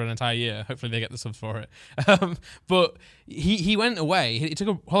going to stream for an entire year. Hopefully they get the subs for it. But he went away. He took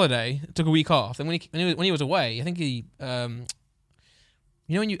a holiday, took a week off. And when he was away, I think he...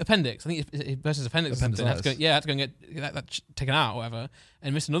 you know when you appendix, I think he burst his appendix or something. Had to go and get that taken out or whatever,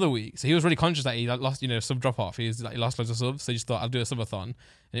 and missed another week. So he was really conscious that he lost, sub drop off. He lost loads of subs, so he just thought I'll do a subathon, and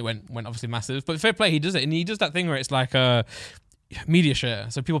it went obviously massive. But fair play, he does it, and he does that thing where it's like a media share.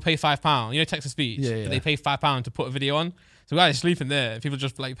 So people pay £5, text to speech, but they pay £5 to put a video on. So guys sleeping there, people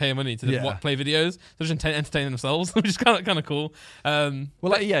just like pay money to play videos. They're just entertaining themselves, which is kind of cool. Even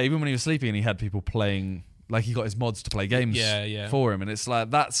when he was sleeping, and he had people playing. Like he got his mods to play games for him, and it's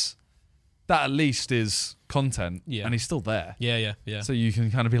like that at least is content, and he's still there. Yeah. So you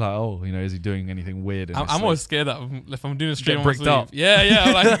can kind of be like, oh, is he doing anything weird? I'm always scared that if I'm doing a stream, get bricked up. Yeah.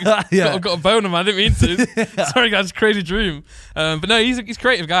 I'm like, I've got a boner, man. I didn't mean to. Sorry, guys, crazy dream. But no, he's a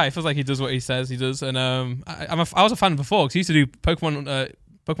creative guy. It feels like he does what he says he does, and I was a fan before because he used to do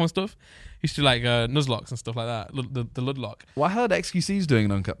Pokemon stuff. He used to do like Nuzlocks and stuff like that. The Ludlock. Well, I heard XQC's doing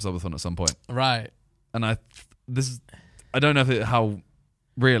an uncapped subathon at some point, right? And I don't know how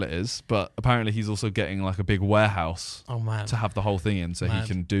real it is, but apparently he's also getting like a big warehouse to have the whole thing in, so he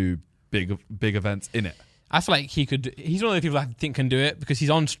can do big events in it. I feel like he could. He's one of the people I think can do it because he's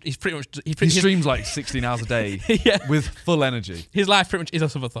pretty much. He streams like 16 hours a day with full energy. His life pretty much is a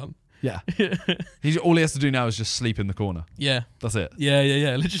subathon. Yeah. All he has to do now is just sleep in the corner. Yeah. That's it.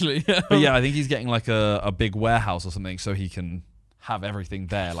 Yeah. Literally. But yeah, I think he's getting like a big warehouse or something so he can have everything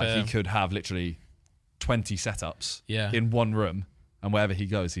there. Like he could have literally 20 setups in one room and wherever he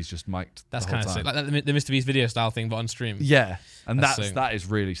goes, he's just mic'd. That's kind of sick. Like the Mr. Beast video style thing, but on stream. Yeah, and That's sick. that is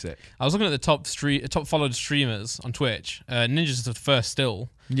really sick. I was looking at the top followed streamers on Twitch. Ninja's the first still.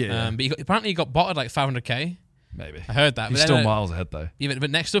 Yeah. But apparently he got botted like 500k. Maybe. I heard that. He's but still then, miles ahead though. Yeah,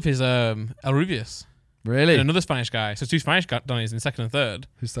 but next up is El Rubius. Really? And another Spanish guy. So 2 Spanish Donnies in second and third.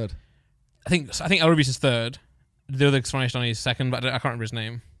 Who's third? I think El Rubius is third. The other Spanish Donnie is second, but I can't remember his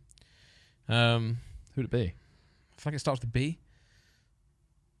name. Who'd it be? I feel like it starts with B.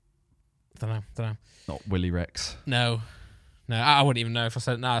 Don't know. Not Willy Rex. No, I wouldn't even know if I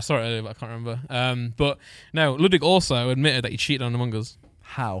said. No, I saw it earlier, but I can't remember. But no, Ludwig also admitted that he cheated on Among Us.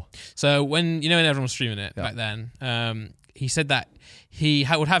 How? So when everyone was streaming it back then, he said that he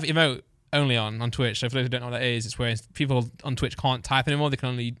would have emote only on Twitch. So for those who don't know what that is, it's where people on Twitch can't type anymore; they can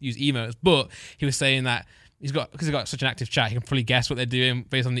only use emotes. But he was saying that because he's got such an active chat, he can probably guess what they're doing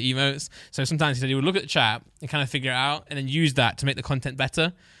based on the emotes. So sometimes he said he would look at the chat and kind of figure it out, and then use that to make the content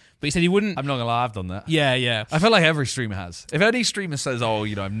better. But he said he wouldn't. I'm not gonna lie, I've done that. Yeah. I feel like every streamer has. If any streamer says, "Oh,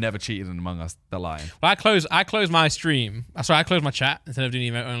 I've never cheated in Among Us," they're lying. Well, I closed my stream. I closed my chat instead of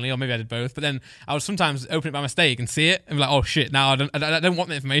doing emote only, or maybe I did both. But then I would sometimes open it by mistake and see it and be like, "Oh shit!" Now I don't want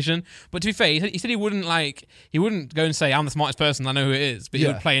the information. But to be fair, he said he wouldn't go and say, "I'm the smartest person. I know who it is." But he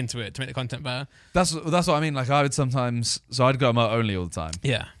would play into it to make the content better. That's what I mean. Like I would sometimes, so I'd go emote only all the time.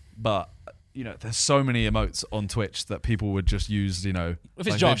 Yeah. But there's so many emotes on Twitch that people would just use. If it's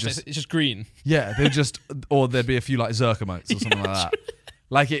like Josh, it's just green. Yeah, they'd just, or there'd be a few like Zerk emotes or something like that.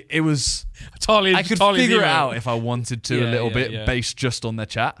 Like it was. I could figure it out if I wanted to a little bit based just on their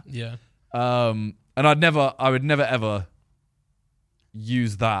chat. Yeah. And I would never ever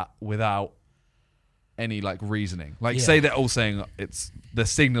use that without any like reasoning. Like say they're all saying they're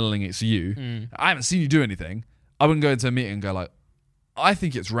signaling it's you. I haven't seen you do anything. I wouldn't go into a meeting and go like, I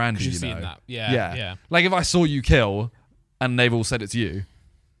think it's Randy. You've seen that. Yeah. Like if I saw you kill, and they've all said it's you,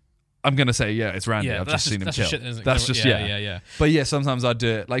 I'm gonna say it's Randy. Yeah, I've just seen him kill. Shit, that's just yeah. But sometimes I'd do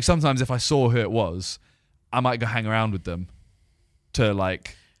it. Like sometimes if I saw who it was, I might go hang around with them to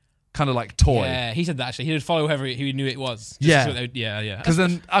like kind of like toy. Yeah, he said that actually. He would follow whoever he knew it was. Yeah. Because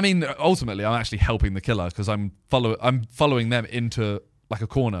then ultimately I'm actually helping the killer because I'm following them into like a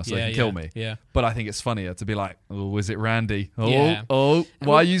corner so they can kill me. Yeah. But I think it's funnier to be like, oh, is it Randy? Yeah. Why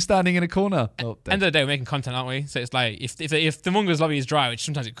are you standing in a corner? End of the day, we're making content, aren't we? So it's like if the Among Us lobby is dry, which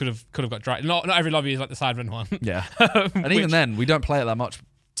sometimes it could have got dry. Not every lobby is like the side run one. Yeah. And even then, we don't play it that much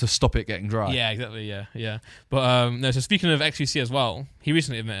to stop it getting dry. Yeah, exactly. Yeah. But no. So speaking of XQC as well, he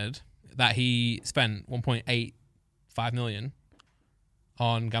recently admitted that he spent 1.85 million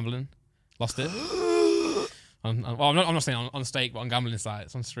on gambling, lost it. I'm not saying on stake, but on gambling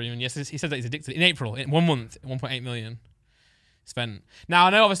sites, on stream. And yes, he said that he's addicted. In April, in 1 month, 1.8 million spent. Now, I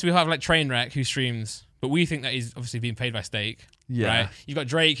know obviously we have like Trainwreck who streams, but we think that he's obviously being paid by stake. Yeah. Right? You've got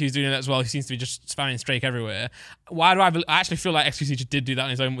Drake who's doing that as well. He seems to be just spamming stake everywhere. Why do I actually feel like XQC just did do that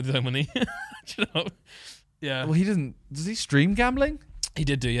with his own money. Yeah. Well, he doesn't. Does he stream gambling? He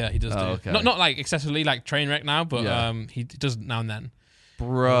did do, yeah. He does do. Okay. Not like excessively like Trainwreck now, but he does now and then.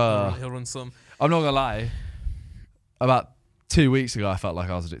 Bruh. He'll run some. I'm not gonna lie. About 2 weeks ago, I felt like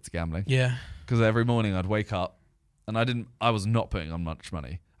I was addicted to gambling. Yeah. Because every morning I'd wake up, and I was not putting on much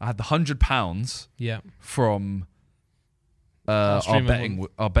money. I had the £100 from our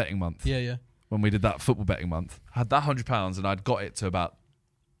betting month. Yeah. When we did that football betting month, I had that £100, and I'd got it to about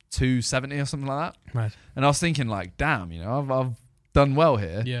 270 or something like that. Right. And I was thinking like, damn, I've done well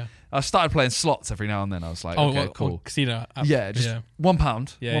here. Yeah. I started playing slots every now and then. I was like, cool. Casino. Yeah, just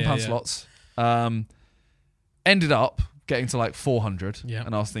 £1. £1 slots. Ended up getting to like 400. Yeah.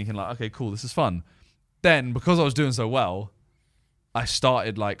 And I was thinking like, okay, cool, this is fun. Then because I was doing so well, I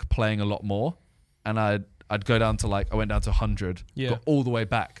started like playing a lot more, and I'd go down to I went down to 100, got all the way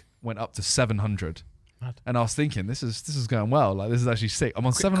back, went up to 700. Mad. And I was thinking, this is going well. Like this is actually sick. I'm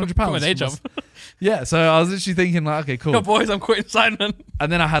on £700. Quit my day job. Yeah, so I was literally thinking like, okay, cool. Yo, boys, I'm quitting Simon.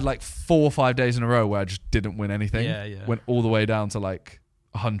 And then I had like 4 or 5 days in a row where I just didn't win anything. Yeah. Went all the way down to like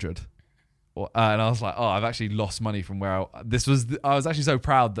 100. And I was like, oh, I've actually lost money from where I was actually so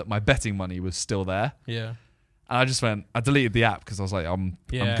proud that my betting money was still there. Yeah. And I deleted the app because I was like, I'm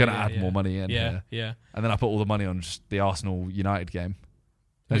going to add more money in here. Yeah. And then I put all the money on just the Arsenal United game.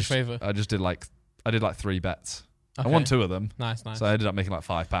 Which favour? I did 3 bets. Okay. I won 2 of them. Nice. So I ended up making like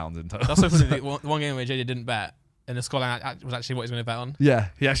 £5 in total. That's so funny. The one game where JD didn't bet, and the scoreline was actually what he's going to bet on. Yeah,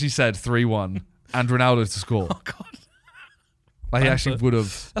 he actually said 3-1 and Ronaldo to score. Oh, God. Like he actually would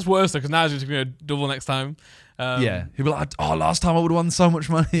have. That's worse though, because now it's just going to double next time. Yeah, he'd be like, "Oh, last time I would have won so much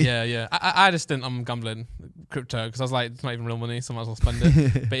money." Yeah. I had a stint on gambling crypto because I was like, it's not even real money, so I might as well spend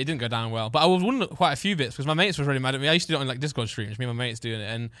it. But it didn't go down well. But I was won quite a few bits because my mates were really mad at me. I used to do it on like Discord streams, me and my mates doing it.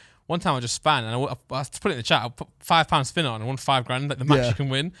 And one time I just span and I put it in the chat. I put £5 spin on and won $5,000, like the max you can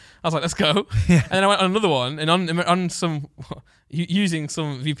win. I was like, let's go. And then I went on another one and on some using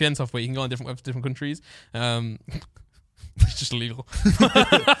some VPN software, you can go on different countries. It's just illegal.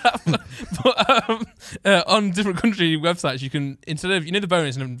 but on different country websites, you can, instead of, the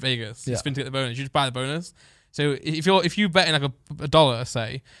bonus in Vegas, you spin to get the bonus, you just buy the bonus. So if you bet in like a dollar,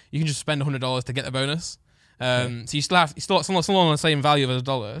 say, you can just spend $100 to get the bonus. So you still on the same value of a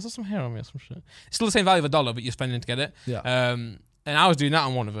dollar. Is there some hair on me or some shit? It's still the same value of a dollar, but you're spending to get it. Yeah. And I was doing that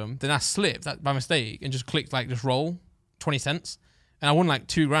on one of them. Then I slipped that by mistake and just clicked like just roll 20 cents. And I won like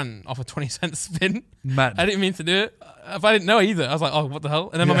 $2,000 off a 20-cent spin. Mad. I didn't mean to do it. If I didn't know either, I was like, oh, what the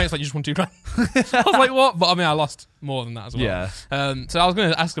hell? And then my mate's like, you just won $2,000. I was like, what? But I mean, I lost more than that as well. Yeah. So I was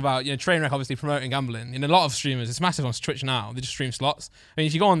going to ask about, Trainwreck obviously promoting gambling. In a lot of streamers, it's massive on Twitch now. They just stream slots. I mean,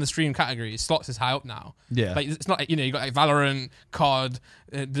 if you go on the stream categories, slots is high up now. Yeah. Like, it's not, you got like Valorant, COD,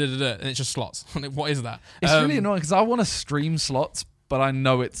 and it's just slots. Like, what is that? It's really annoying because I want to stream slots, but I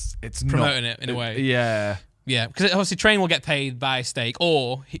know it's promoting not, it in a way. Yeah. Yeah, because obviously Train will get paid by stake,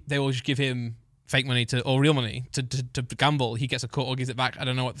 or they will just give him fake money or real money to gamble. He gets a cut or gives it back. I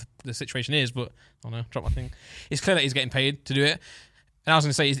don't know what the situation is, but I don't know. Drop my thing. It's clear that he's getting paid to do it. And I was going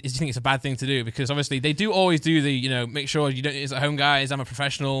to say, do you think it's a bad thing to do? Because obviously they do always do the, make sure you don't. It's at home, guys. I'm a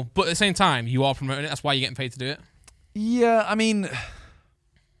professional, but at the same time, you are promoting it. That's why you're getting paid to do it. Yeah, I mean,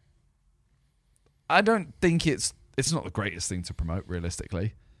 I don't think it's not the greatest thing to promote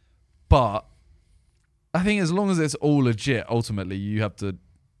realistically, but I think as long as it's all legit, ultimately you have to,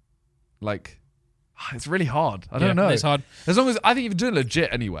 like, it's really hard. I don't know. It's hard. As long as I think if you're doing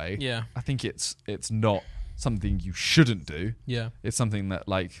legit anyway, yeah, I think it's not something you shouldn't do. Yeah, it's something that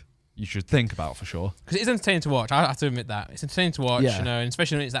like you should think about for sure. Because it's entertaining to watch. I have to admit that it's entertaining to watch. And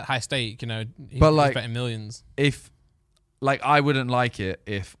especially when it's that high stake. He's betting millions. If, like, I wouldn't like it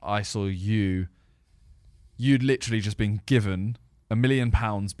if I saw you'd literally just been given £1 million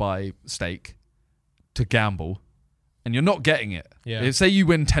by stake to gamble, and you're not getting it. Yeah. Say you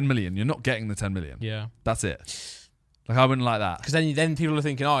win 10 million, you're not getting the 10 million. Yeah. That's it. Like, I wouldn't like that. Because then people are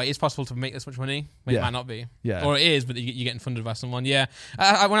thinking, it is possible to make this much money. When it might not be. Yeah. Or it is, but you're getting funded by someone. Yeah.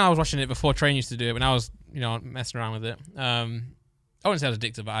 When I was watching it before Train used to do it, when I was, messing around with it, I wouldn't say I was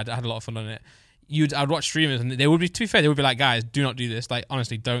addicted, but I had a lot of fun on it. I'd watch streamers, and they would be, to be fair, they would be like, guys, do not do this. Like,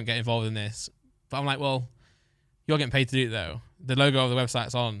 honestly, don't get involved in this. But I'm like, well, you're getting paid to do it though. The logo of the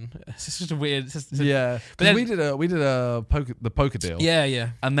website's on. It's just a weird. Yeah, but then, we did the poker deal. Yeah.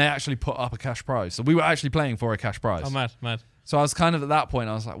 And they actually put up a cash prize, so we were actually playing for a cash prize. Oh, mad. So I was kind of at that point.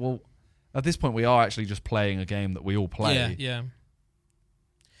 I was like, well, at this point, we are actually just playing a game that we all play. Yeah.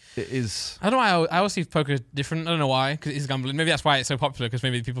 It is. I don't know why I always see poker different. I don't know why, because it is gambling. Maybe that's why it's so popular, because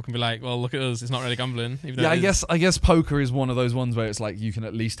maybe people can be like, well, look at us, it's not really gambling. Even though I guess poker is one of those ones where it's like you can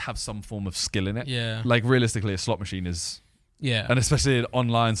at least have some form of skill in it. Yeah. Like, realistically, a slot machine is. Yeah. And especially an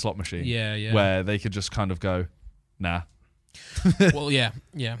online slot machine. Yeah. Where they could just kind of go, nah. Well, yeah.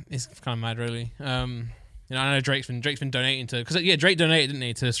 It's kind of mad, really. I know Drake's been donating to, because Drake donated, didn't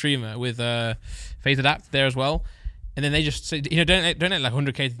he, to a streamer with Phase Adapt there as well. And then they just say, donate like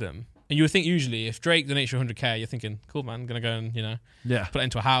 100k to them. And you would think usually if Drake donates you 100k, you're thinking, cool, man, I'm going to go and, put it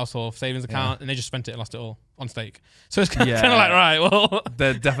into a house or savings account. And they just spent it and lost it all on stake. So it's kind of like, right, well.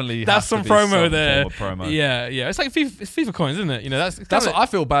 There definitely that's some promo there. Promo. Yeah. It's like FIFA coins, isn't it? That's what I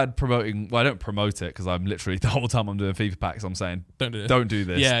feel bad promoting. Well, I don't promote it because I'm literally, the whole time I'm doing FIFA packs, I'm saying, don't do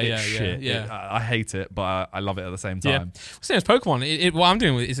this. It's shit. I hate it, but I love it at the same time. Yeah. Same as Pokemon. What I'm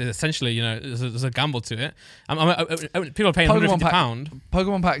doing is essentially, there's a gamble to it. People are paying £150.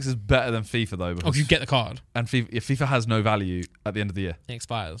 Pokemon packs is better than FIFA though. Because you get the card. And FIFA has no value at the end of the year. It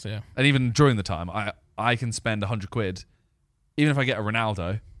expires, yeah. And even during the time, I can spend £100. Even if I get a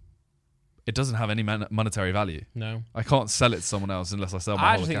Ronaldo, it doesn't have any monetary value. No. I can't sell it to someone else unless I sell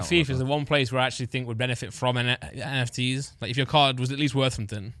my whole account. I think FIFA is the one place where I actually think would benefit from NFTs. Like, if your card was at least worth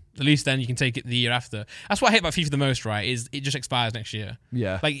something, at least then you can take it the year after. That's what I hate about FIFA the most, right, is it just expires next year.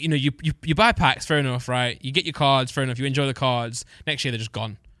 Yeah. Like, you buy packs, fair enough, right? You get your cards, fair enough. You enjoy the cards. Next year, they're just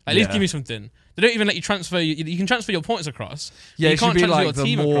gone. At least give me something. They don't even let you transfer. You can transfer your points across. Yeah, you it should be like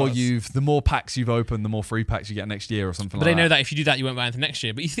the more packs you've opened, the more free packs you get next year or something. But they know that if you do that, you won't buy anything next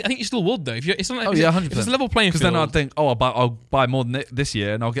year. But I think you still would though. If it's not, 100%. If it's a level playing field. Because then I'd think, I'll buy more this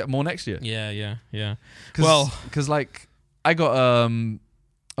year and I'll get more next year. Yeah. Because like I got I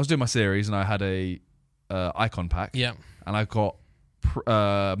was doing my series and I had a icon pack. Yeah. And I got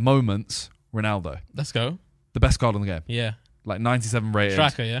moments, Ronaldo. Let's go. The best card on the game. Yeah. Like 97 rated.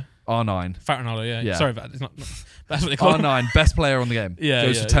 Striker, yeah. R9. Fat Ronaldo, yeah. Yeah. Sorry, but it's not that's what they call him. R9, best player on the game. Yeah,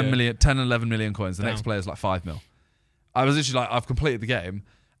 Goes yeah, for 10 yeah. million, 10, 11 million coins. The Damn. next player's like 5 mil. I was literally like, I've completed the game.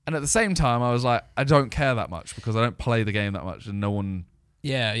 And at the same time, I was like, I don't care that much because I don't play the game that much and no one...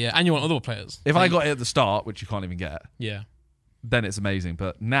 Yeah, yeah. And you want other players. If I got it at the start, which you can't even get, Yeah. then it's amazing.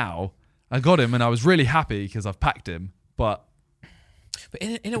 But now, I got him and I was really happy because I've packed him. But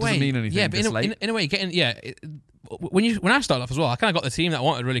in a doesn't way... mean anything Yeah, but this in late. a way, getting... Yeah. When I started off as well, I kind of got the team that I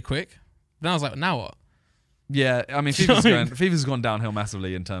wanted really quick. Then I was like, now what? Yeah, I mean, You know what I mean? FIFA's gone downhill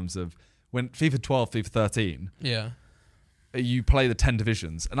massively in terms of when FIFA 12, FIFA 13, Yeah. you play the 10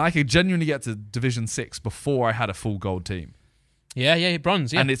 divisions. And I could genuinely get to Division 6 before I had a full gold team. Yeah, yeah,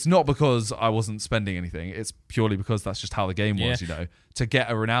 bronze, yeah. And it's not because I wasn't spending anything. It's purely because that's just how the game was, you know. To get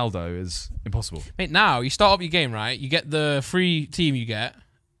a Ronaldo is impossible. Mate, now, you start up your game, right? You get the free team you get.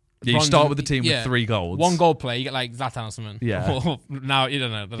 Yeah, you Bronze start and- with the team with 3 golds. 1 gold player, you get like Zlatan or something. Yeah. Or now, you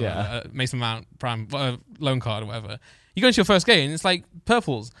don't know. Yeah. Mason Mount, Prime, loan card or whatever. You go into your first game, and it's like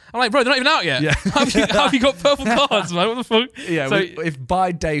purples. I'm like, bro, they're not even out yet. Yeah. how have you got purple cards, man? What the fuck? Yeah, So, if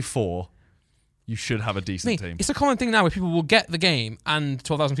by day 4, you should have a decent mate, team. it's a common thing now where people will get the game and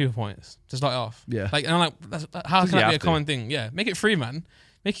 12,000 FIFA points to start it off. Yeah. Like, and I'm like, how can you that be have a to. common thing? Yeah. Make it free, man.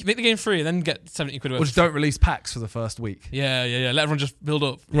 Make the game free and then get 70 quid worth. Or just don't release packs for the first week. Yeah. Let everyone just build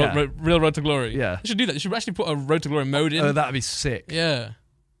up. Yeah. Real Road to Glory. Yeah. They should do that. They should actually put a Road to Glory mode in. Oh, that'd be sick. Yeah.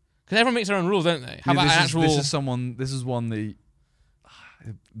 Because everyone makes their own rules, don't they? How Yeah, about an actual... This is one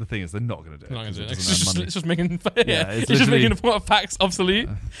the thing is, they're not going to do it. I'm not gonna 'cause do it. it It's doesn't earn money. just making... it's it's just literally- making the point of packs obsolete.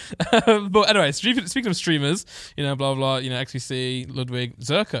 But anyway, speaking of streamers, blah, blah, XQC, Ludwig,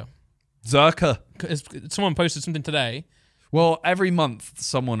 Zerka. Someone posted something today. Well, every month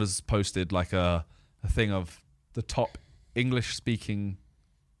someone has posted like a thing of the top English-speaking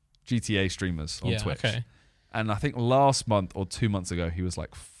GTA streamers on Twitch. Okay. And I think last month or 2 months ago, he was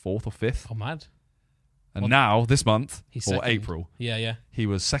like 4th or 5th. Oh, mad. And now, this month, He's or second. April, Yeah. he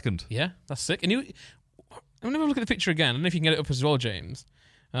was 2nd. Yeah, that's sick. And I'm never look at the picture again. I don't know if you can get it up as well, James.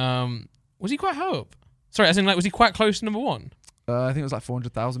 Was he quite high up? Sorry, as in, like, was he quite close to number 1? I think it was like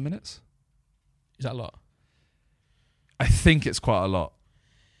 400,000 minutes. Is that a lot? I think it's quite a lot.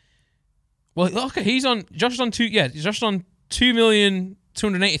 Well, okay, Josh is on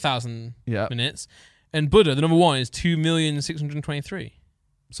 2,280,000 Yeah. minutes. And Buddha, the number 1, is 2,623,000.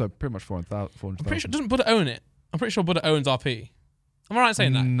 So pretty much 400,000. I'm pretty sure, doesn't Buddha own it? I'm pretty sure Buddha owns RP. Am I right in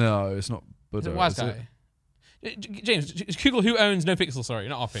saying that? No, it's not Is Buddha. it Wise is it? Guy? James, Google who owns No Pixel, sorry,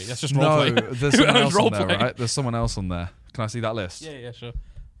 not RP. That's just No, roleplay. there's Who someone owns else on there, roleplay? right? There's someone else on there. Can I see that list? Yeah, sure.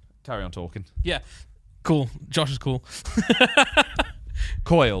 Carry on talking. Yeah. Cool. Josh is cool.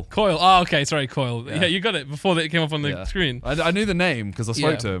 Coil. Coil. Oh, okay. Sorry, Coil. Yeah. Yeah, you got it before it came up on the Yeah. screen. I knew the name because I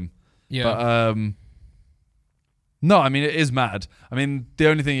spoke Yeah. to him. Yeah. But no, I mean it is mad. I mean the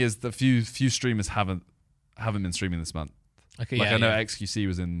only thing is that few streamers haven't been streaming this month. okay. Like Yeah. I know yeah. XQC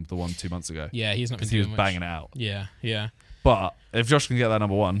was in the one 2 months ago Yeah, he's not been because he was doing much. banging it out. Yeah. But if Josh can get that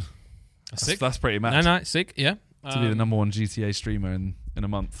number 1, Sick. that's pretty mad. No, sick. Yeah. To be the number 1 GTA streamer in a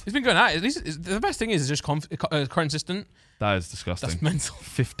month. He's been going out. At least the best thing is just consistent. That is disgusting. That's mental.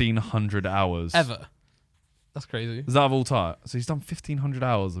 1,500 hours. Ever. That's crazy. Is that of all time? So he's done 1,500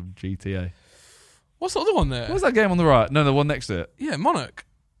 hours of GTA. What's the other one there? What was that game on the right? No, the one next to it. Yeah, Monarch.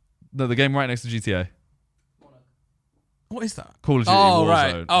 No, the game right next to GTA. What is that? Call of Duty Oh, Warzone.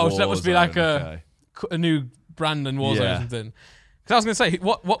 right. Oh, so that must be like okay. a new brand in Warzone Yeah. or something. Because I was going to say,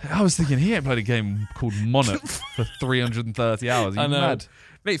 what? I was thinking he ain't played a game called Monarch for 330 hours. Are I you know. mad?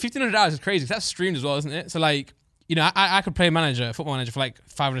 Mate, 1,500 hours is crazy. 'Cause that's streamed as well, isn't it? So, like, I could play Football Manager for like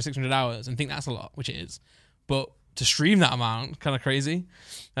 500, 600 hours and think that's a lot, which it is. But to stream that amount, kind of crazy.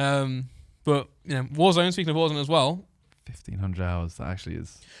 But, Warzone, speaking of Warzone as well. 1,500 hours. That actually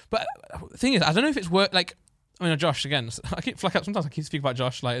is. But the thing is, I don't know if it's work. Like, I mean, Josh again. I keep sometimes I keep speaking about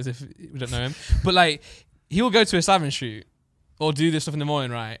Josh like as if we don't know him. But like, he will go to a 7 shoot or do this stuff in the morning,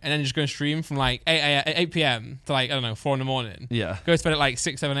 right, and then just go and stream from like 8 p.m. to like 4 in the morning. Yeah. Go to bed at like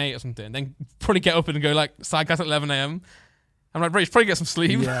 6, 7, 8 or something. Then probably get up and go like side class at 11 a.m. I'm like, bro, you should probably get some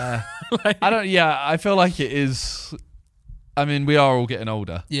sleep. Yeah. Like- I feel like it is. I mean, we are all getting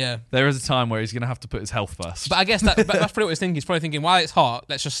older. Yeah. There is a time where he's going to have to put his health first. But I guess that's probably what he's thinking. He's probably thinking, while it's hot,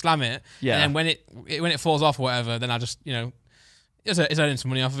 let's just slam it. Yeah. And then when it falls off or whatever, then I just, it's earning some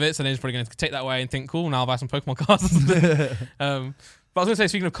money off of it. So then he's probably going to take that away and think, cool, now I'll buy some Pokemon cards or something. But I was going to say,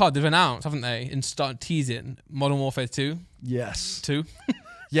 speaking of COD, they've announced, haven't they, and started teasing Modern Warfare 2. Yes. 2.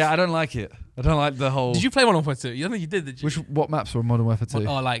 Yeah, I don't like it. I don't like the whole. Did you play Modern Warfare 2? You don't think you did you? What maps were Modern Warfare 2?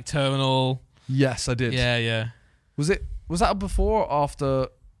 Oh, like Terminal. Yes, I did. Yeah. Was it Was that before or after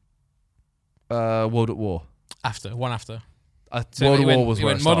World at War? One after. So World at War was where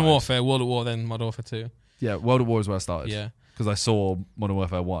I Modern started. Warfare, World at War, then Modern Warfare 2. Yeah, World at War is where I started. Yeah. Because I saw Modern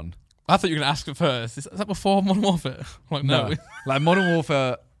Warfare 1. I thought you were going to ask it first. Is that before Modern Warfare? Like, no. Like Modern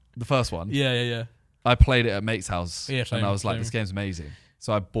Warfare, the first one. Yeah. I played it at mate's house. Yeah, and I was like, same. this game's amazing.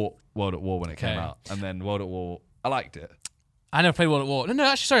 So I bought World at War when it came Okay. out. And then World at War, I liked it. I never played World at War. No,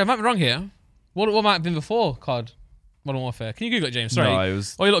 actually, sorry, I might be wrong here. World at War might have been before COD, Modern Warfare. Can you Google it, James? Sorry. No, it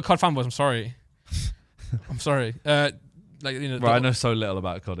was... Oh, you look COD fanboys. I'm sorry. I'm sorry. I know so little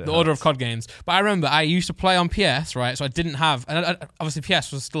about COD. The order of COD games. But I remember I used to play on PS, right? So I didn't have, and obviously PS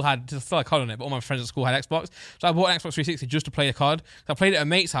still had COD on it, but all my friends at school had Xbox. So I bought an Xbox 360 just to play the COD. So I played it at a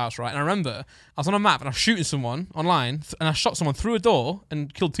mate's house, right? And I remember I was on a map and I was shooting someone online, and I shot someone through a door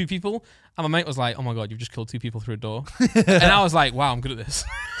and killed 2 people. And my mate was like, "Oh my god, you've just killed 2 people through a door." And I was like, "Wow, I'm good at this."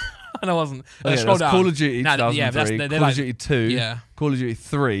 And I wasn't. Scroll down. Call of Duty Nah, 2003, they're Call like, of Duty 2, Yeah. Call of Duty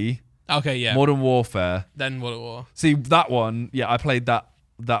 3, Okay. Yeah. Modern Warfare. Then World at War. See, that one, I played that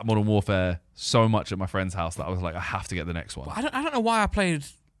Modern Warfare so much at my friend's house that I was like, I have to get the next one. I don't know why I played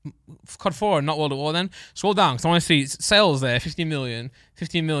COD 4 and not World at War then. Scroll down because I want to see sales there. 15 million.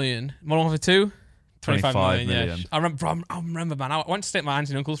 Modern Warfare 2. 25 million. Yeah. I remember, man. I went to stay at my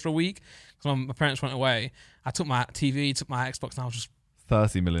auntie and uncle's for a week because my parents went away. I took my TV, took my Xbox, and I was just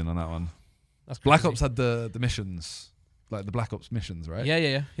 30 million on that one. that's Black crazy. Ops had the missions, like the Black Ops missions, right?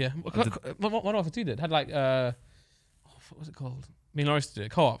 Yeah. What Warfare 2 did had like what was it called? Me and Loris did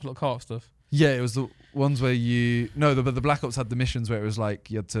it. Little co-op stuff. Yeah, it was the ones where the Black Ops had the missions where it was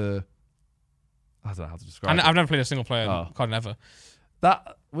like you had to. I don't know how to describe it. I've never played a single player COD ever.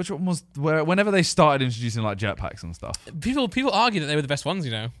 Which one was where? Whenever they started introducing like jetpacks and stuff, People argue that they were the best ones,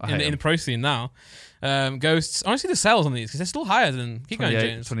 in the pro scene now. Ghosts. Honestly, the sales on these because they're still higher than. Keep going,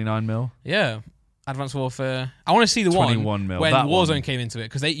 James. 29 mil. Yeah. Advanced Warfare. I want to see the 21 one mil. when That Warzone one. came into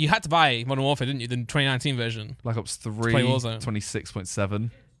it because you had to buy Modern Warfare, didn't you? The 2019 version. Black Ops 3, play Warzone.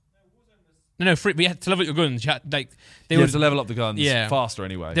 26.7. No, free. But you had to level up your guns. You had they You would had to level up the guns Yeah. faster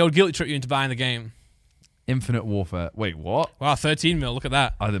anyway. they would guilt trip you into buying the game. Infinite Warfare. Wait, what? Wow, 13 mil. Look at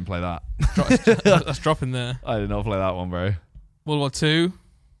that. I didn't play that. That's dropping there. I did not play that one, bro. World War 2.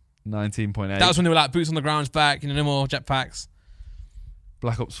 19.8. That was when they were like boots on the ground's back. No more jetpacks.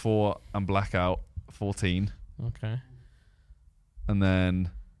 Black Ops 4 and Blackout 14. Okay. And then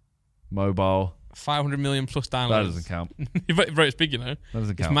mobile. 500 million plus downloads. That doesn't count. Bro, it's big, That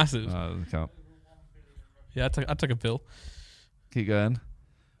doesn't count. massive. No, that doesn't count. Yeah, I'd take a pill. Keep going.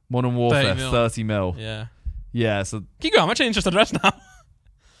 Modern Warfare 30 mil. Yeah. Yeah, so Keep going. I'm actually interested in the rest now.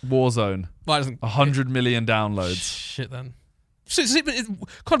 Warzone. Why doesn't 100 million downloads. Shit then.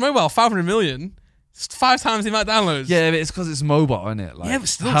 COD Mobile, 500 million. It's 5 times the amount of downloads. Yeah, but it's because it's mobile, isn't it? Like, Yeah, but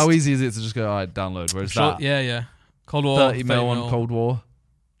still- how easy is it to just go, all right, download? Whereas that, Yeah. Cold War. 30 mil on Cold War,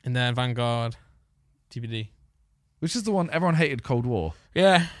 And then Vanguard. TBD. which is the one everyone hated Cold War.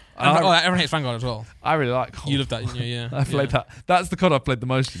 Yeah. I- Everyone hates Vanguard as well. I really like Cold You loved that, didn't you? Yeah. I played that. That's the COD I've played the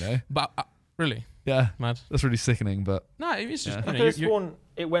most, But really? Yeah, Mad. that's really sickening, but No, it's just. Yeah. I could have sworn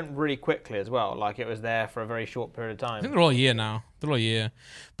it went really quickly as well. Like it was there for a very short period of I think time. they're all a year now. They're all a year.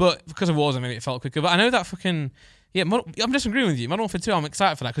 But because of Warzone, maybe it felt quicker. But I know that fucking. Yeah, I'm disagreeing with you. Modern Warfare 2, I'm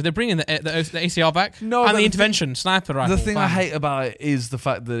excited for that because they're bringing the ACR back. No, and but the intervention sniper rifle. the thing I bam. hate about it is the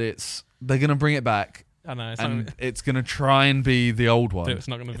fact that they're gonna bring it back I know. It's and not, it's gonna try and be the old one. it's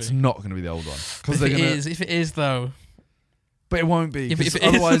not going to be. It's not gonna be the old one If it is though. but it won't be. If 'Cause it is-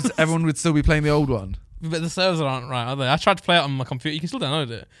 otherwise, everyone would still be playing the old one. But the servers aren't right, are they? I tried to play it on my computer. You can still download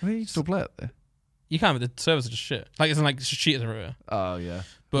it. I mean, you can still play it there. You can, but the servers are just shit. Like, it's like just cheaters everywhere. Oh yeah.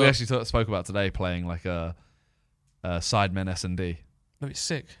 But We actually spoke about today playing like a Sidemen S&D that'd be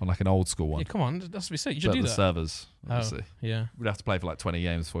sick. on like an old school one. Yeah, come on. That's be sick. You should But do the that. servers, Oh, obviously. yeah. We'd have to play for like 20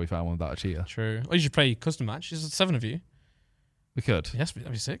 games before we found one without a cheater. True. Or you should play custom match. There's 7 of you. We could. Yes,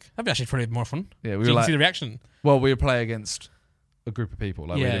 that'd be sick. That'd be actually probably more fun. Yeah, So we you were can see like, the reaction. well, we would play against a group of people.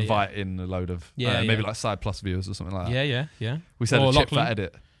 Like Yeah, we'd invite in a load of, Yeah, maybe yeah. like Side Plus viewers or something like that. Yeah. We said Or a chip Lachlan. fat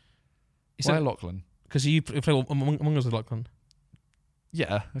edit. You Why said Lachlan? because you play Among Us with Lachlan.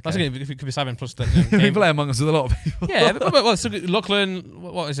 Yeah. Okay. That's okay. If it could be 7 plus the we game. play Among Us with a lot of people. Yeah, well, so Lachlan,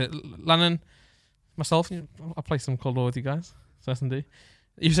 what is it? Lannon, myself. I'll play some Cold War with you guys. So S&D.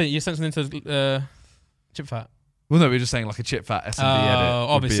 You sent something into Chip Fat. Well, no, we were just saying like a chip fat S&D edit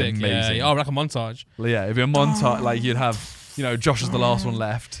Oh, would be sick. amazing. Yeah. Oh, like a montage. Well, yeah, it'd be a montage. Like you'd have, Josh is the last one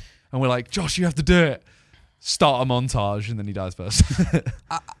left, and we're like, Josh, you have to do it. start a montage, and then he dies first.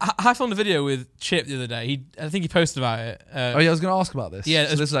 I filmed a video with Chip the other day. I think he posted about it. Oh yeah, I was going to ask about this. Yeah,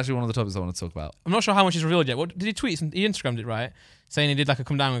 so this is actually one of the topics I want to talk about. I'm not sure how much he's revealed yet. What did he tweet? He Instagrammed it, right? Saying he did like a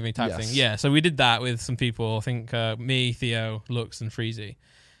come down with me type thing. Yeah, so we did that with some people. I think me, Theo, Lux, and Freezy.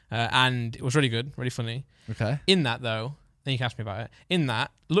 And it was really good, really funny. Okay. In that though, then you can ask me about it. In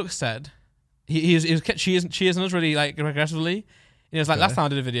that, Lux said he was cheersing us really like aggressively. He was like, last time I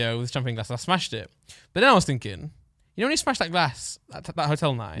did a video with champagne glass, I smashed it. But then I was thinking, you know when he smashed that glass at that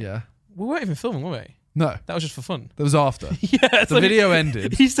hotel night? Yeah. We weren't even filming, were we? No. That was just for fun. That was after. Yeah. The video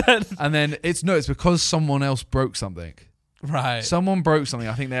ended. He said. And then it's because someone else broke something. Right. Someone broke something.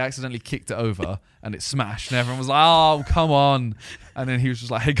 I think they accidentally kicked it over and it smashed. And everyone was like, oh, come on. And then he was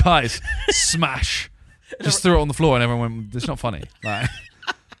just like, hey, guys, smash. Just threw it on the floor and everyone went, it's not funny. Like,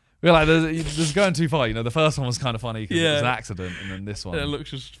 we were like, this is going too far. You know, the first one was kind of funny because it was an accident. And then this one. It looks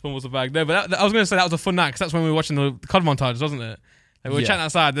just fun was a bag. No, but I was going to say that was a fun night because that's when we were watching the COD montage, wasn't it? Like, we were chatting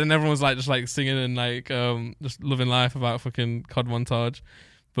outside, then everyone was like just like singing and like just loving life about fucking COD montage.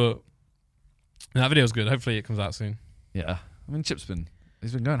 But that video was good. Hopefully it comes out soon. Yeah. I mean, he's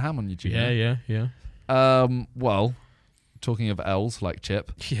been going ham on YouTube. Yeah. Well, talking of L's like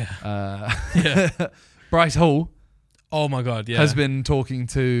Chip. Yeah. Yeah. Bryce Hall. Oh my God, yeah. Has been talking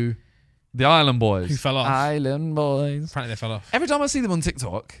to the Island Boys. Who fell off. Island Boys. Apparently they fell off. Every time I see them on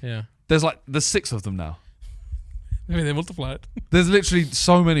TikTok, there's 6 of them now. Maybe they multiplied. There's literally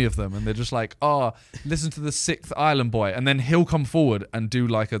so many of them, and they're just like, oh, listen to the 6th Island Boy, and then he'll come forward and do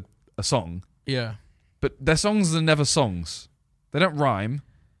like a song. Yeah. But their songs are never songs. They don't rhyme.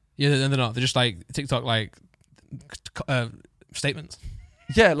 Yeah, they're not. They're just like TikTok like statements.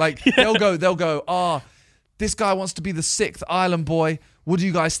 Yeah, like they'll go, oh, this guy wants to be the 6th Island Boy. What do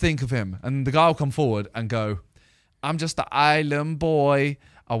you guys think of him? And the guy will come forward and go, I'm just the Island Boy.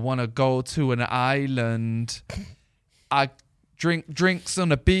 I want to go to an island. I drink drinks on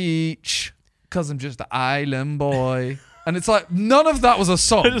the beach because I'm just the Island Boy. And it's like, none of that was a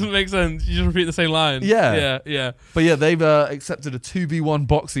song. It doesn't make sense. You just repeat the same line. Yeah. Yeah. But yeah, they've accepted a 2v1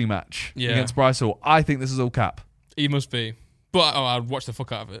 boxing match against Bryce Hall. I think this is all cap. He must be. But I'd watch the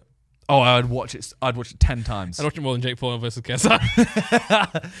fuck out of it. Oh, I'd watch it 10 times. I'd watch it more than Jake Paul versus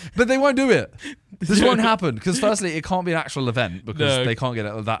KSI. But they won't do it. This won't happen. Because firstly, it can't be an actual event because they can't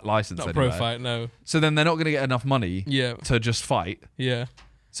get that license not anyway. Pro fight, no. So then they're not going to get enough money to just fight. Yeah.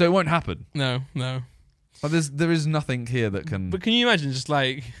 So it won't happen. No. But there is nothing here that can... But can you imagine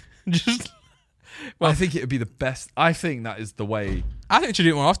Well, I think it would be the best. I think that is the way... I think it should do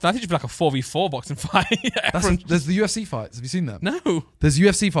it more often. I think it should be like a 4v4 boxing fight. There's the UFC fights. Have you seen them? No. There's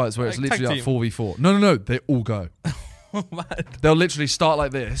UFC fights where it's literally like 4v4. No. They all go. Oh, man. They'll literally start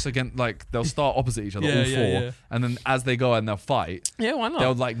like this again. Like they'll start opposite each other, all four, and then as they go and they'll fight. Yeah, why not?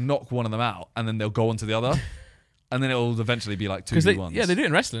 They'll like knock one of them out, and then they'll go on to the other, and then it'll eventually be like 2v1s. Yeah, they do it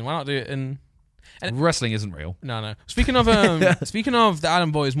in wrestling. Why not do it in? Wrestling isn't real. No. Speaking of the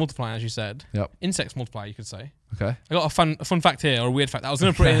Island Boys multiplying, as you said, insects multiply. You could say. Okay. I got a fun fact here, or a weird fact. I was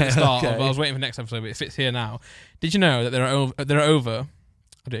going to put it in at the start, but I was waiting for the next episode, but it fits here now. Did you know that there are over?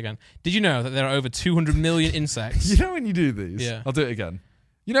 I'll do it again. Did you know that there are over 200 million insects? You know when you do these? Yeah. I'll do it again.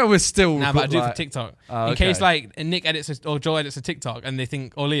 You know we're still... Nah, but I do it for TikTok. In case like Nick edits or Joel edits a TikTok and they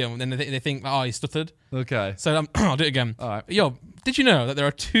think, or Liam, then they think, oh, he stuttered. Okay. So I'll do it again. All right. Yo, did you know that there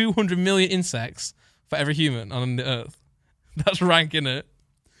are 200 million insects for every human on the earth? That's rank, innit?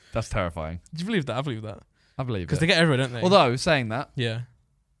 That's terrifying. Do you believe that? I believe that. I believe it. Because they get everywhere, don't they? Although, saying that, yeah.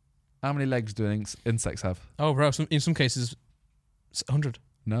 How many legs do insects have? Oh, bro, in some cases, 100.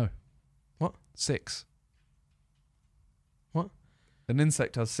 No. What? 6. What? An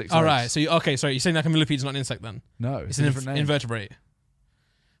insect has 6 legs. All right. So, you're saying like a millipede's not an insect then? No. It's an invertebrate.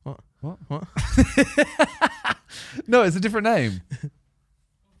 What? No, it's a different name.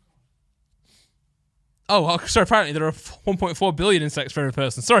 Oh, sorry. Apparently, there are 1.4 billion insects for every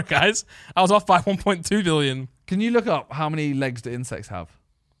person. Sorry, guys. I was off by 1.2 billion. Can you look up how many legs do insects have?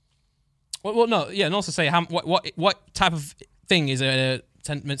 Well, no. Yeah, and also say what type of thing is a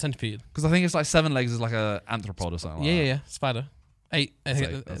centipede? Because I think it's like 7 legs is like a arthropod or something. Yeah. Spider. 8.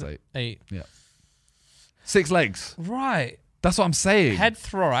 That's 8. 8. Yeah. 6 legs. Right. That's what I'm saying. Head,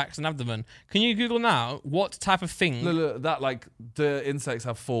 thorax, and abdomen. Can you Google now what type of thing? Look, that like the insects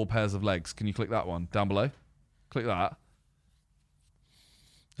have 4 pairs of legs. Can you click that one down below? Click that.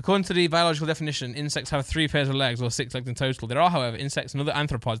 According to the biological definition, insects have 3 pairs of legs or 6 legs in total. There are, however, insects and other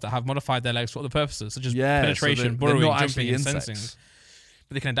arthropods that have modified their legs for other purposes, such as penetration, burrowing, jumping, and sensing.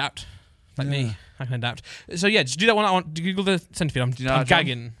 But they can adapt. Like me, I can adapt. So yeah, just do that one. I want to Google the centipede. I'm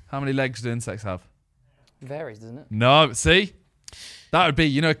gagging. How many legs do insects have? Varies, doesn't it? No, see? That would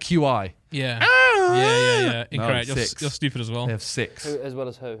be, QI. Yeah. Yeah. Incorrect. No, You're 6. stupid as well. They have 6. Who, as well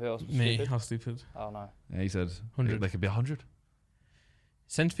as who? Who else was Me. stupid? How stupid. Oh no. Yeah, he said 100. they could be 100.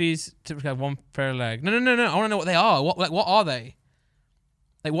 Centipedes typically have one pair of legs. No. I want to know what they are. What are they?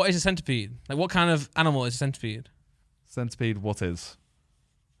 Like, what is a centipede? Like, what kind of animal is a centipede? Centipede, what is?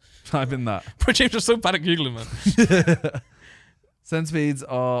 Type in that. Bro, James was so bad at Googling, man. Centipedes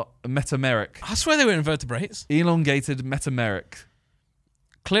are metameric. I swear they were invertebrates. Elongated metameric.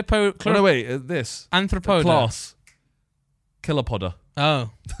 Clipo... Oh, no, wait. This. Anthropoda. Class. Kilopoda.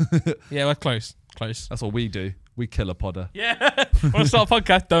 Oh. Yeah, we're close. Close. That's what we do. We kilopoda. Yeah. Want to start a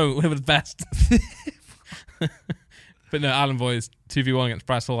podcast? Don't. We're the best. But no, Island Boys 2v1 against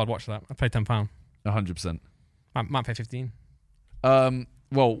Bryce Hall. I'd watch that. I'd pay £10. 100%. Might pay 15.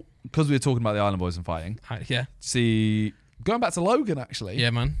 Well, because we were talking about the Island Boys and fighting. Yeah. See, going back to Logan, actually. Yeah,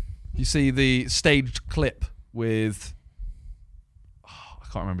 man. You see the staged clip with...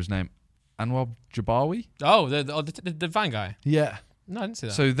 I can't remember his name. Anwar Jabawi? Oh, the van guy. Yeah. No, I didn't see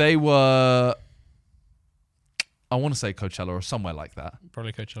that. So they were... I want to say Coachella or somewhere like that.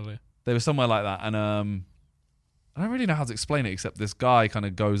 Probably Coachella. They were somewhere like that. And I don't really know how to explain it, except this guy kind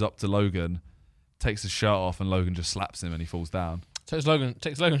of goes up to Logan, takes his shirt off, and Logan just slaps him and he falls down. Takes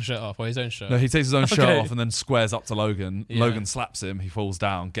Logan's shirt off, or his own shirt? No, he takes his own shirt Okay. off and then squares up to Logan. Yeah. Logan slaps him, he falls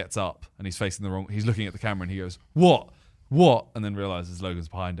down, gets up, and he's facing the wrong... He's looking at the camera and he goes, "What? What?" And then realizes Logan's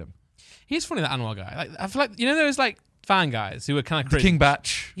behind him. He's funny, that Anwar guy. Like, I feel like, you know those like fan guys who were kind of The cringe? King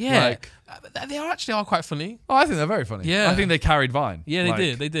Batch. Yeah. Like, They are quite funny. oh, I think they're very funny. Yeah. I think they carried Vine. Yeah,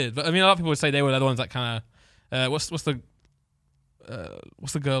 they did. But I mean, a lot of people would say they were the ones that kind of... what's the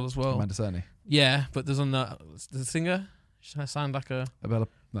girl as well? Amanda Cerny. Yeah, but there's the singer. She kind of sound like a... Bella...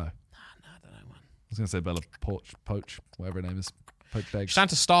 No. I don't know, man. I was going to say Bella Poach, whatever her name is. Poached eggs. She sang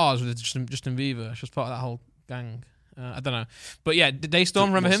to Stars with Justin Bieber. She was part of that whole gang. I don't know. But yeah, Daystorm,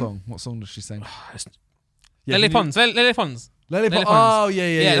 remember What him? Song? What song does she sing? Lele Pons. Lele Pons. Lele Lele Pons. Pons. Oh,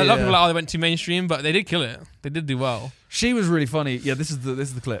 yeah. A lot of people are like, oh, they went too mainstream, but they did kill it. They did do well. She was really funny. Yeah, this is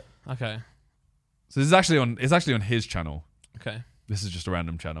the clip. Okay. So this is actually on... It's actually on his channel. Okay. This is just a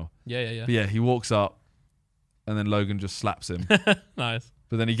random channel. Yeah. But yeah, he walks up, and then Logan just slaps him. Nice.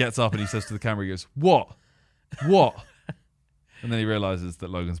 But then he gets up and he says to the camera, he goes, "What? What?" And then he realizes that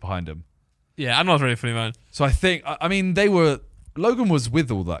Logan's behind him. Yeah, I know it's really funny, man. So I think, I mean, Logan was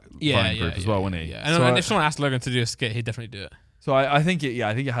with all that Vine group as well, wasn't he? Yeah. And, so if someone asked Logan to do a skit, he'd definitely do it. So I think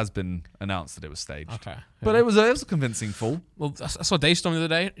it has been announced that it was staged. Okay. But it was a convincing fall. Well, I saw Daystorm the other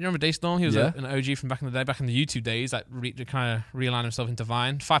day. You remember Daystorm? He was Yeah. an OG from back in the day, back in the YouTube days, that kind of realigned himself into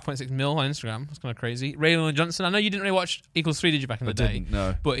Vine. 5.6 mil on Instagram. That's kind of crazy. Raylan Johnson. I know you didn't really watch Equals 3, did you, back in the day? Didn't,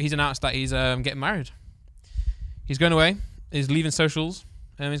 no. But he's announced that he's getting married. He's going away. He's leaving socials.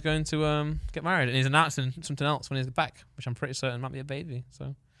 And he's going to get married. And he's announcing something else when he's back, which I'm pretty certain might be a baby.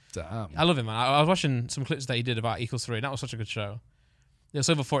 So Damn. I love him, man. I was watching some clips that he did about Equals 3. And that was such a good show. It was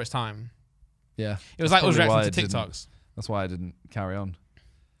so before its time. Yeah. It was That's like us probably reacting to why I TikToks. That's why I didn't carry on.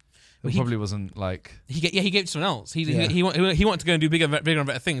 It Well, probably wasn't like... He gave it to someone else. He Yeah. wanted to go and do bigger and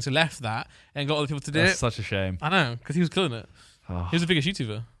better things. So left that and got other people to do That's it. such a shame. I know, because he was killing it. Oh. He was the biggest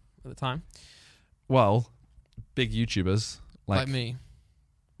YouTuber at the time, Well, big YouTubers like me.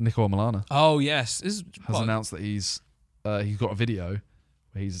 Nicole Milana Oh yes, has announced that he's got a video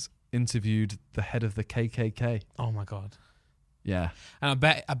where he's interviewed the head of the KKK. Oh my god. Yeah. And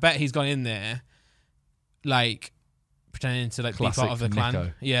I bet he's gone in there, like pretending to like be Classic part of the clan.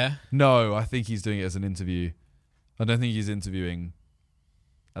 Nico. Yeah. No, I think he's doing it as an interview. I don't think he's interviewing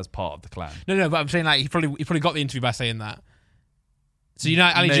as part of the clan. No, but I'm saying like he probably got the interview by saying that. So you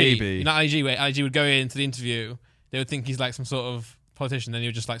know Ali G, Maybe. you know Ali G, where Ali G would go into the interview, they would think he's like some sort of politician, then he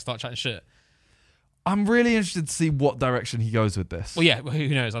would just like start chatting shit. I'm really interested to see what direction he goes with this. Well, yeah, who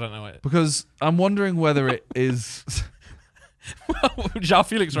knows? I don't know it. Because I'm wondering whether it is... João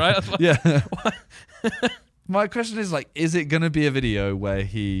Felix, right? That's what- Yeah. My question is like, is it going to be a video where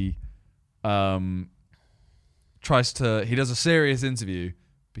he he does a serious interview,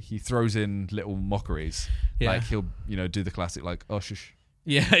 but he throws in little mockeries. Yeah. Like he'll, do the classic like, "Oh, shush."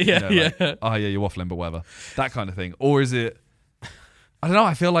 Yeah. Like, "Oh, yeah, you're waffling," but whatever. That kind of thing. Or is it, I don't know,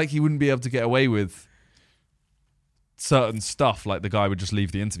 I feel like he wouldn't be able to get away with certain stuff, like the guy would just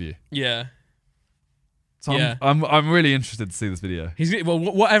leave the interview. Yeah. So Yeah. I'm really interested to see this video.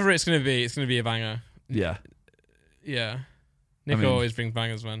 Whatever it's gonna be a banger. Yeah. Yeah. Nico always brings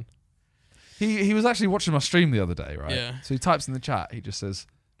bangers, man. He was actually watching my stream the other day, right? Yeah. So he types in the chat, he just says,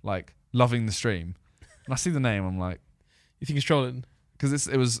 like, "loving the stream." And I see the name, I'm like, You think he's trolling? because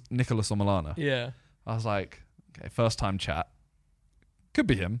it was Nicholas Omilana. Yeah. I was like, okay, first time chat. Could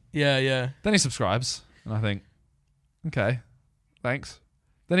be him. Yeah. Then he subscribes, and I think, okay, thanks.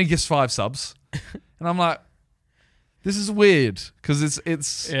 Then he gives 5 subs, and I'm like, this is weird because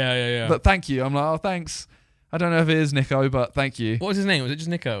it's Yeah. But thank you. I'm like, oh, thanks. I don't know if it is Nico, but thank you. What was his name? Was it just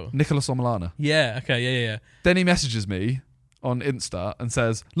Nico? Nicholas Omilana. Yeah. Okay. Yeah. Then he messages me on Insta and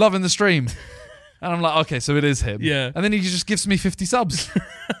says, loving the stream. And I'm like, okay, so it is him. Yeah. And then he just gives me 50 subs.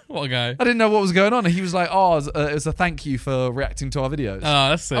 What a guy. I didn't know what was going on. And he was like, oh, it was a thank you for reacting to our videos. Oh,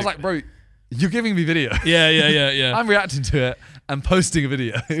 that's sick. I was like, bro, you're giving me video. Yeah. I'm reacting to it and posting a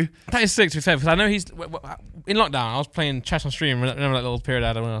video. That is sick, to be fair, because I know he's in lockdown. I was playing chess on stream. Remember that little period I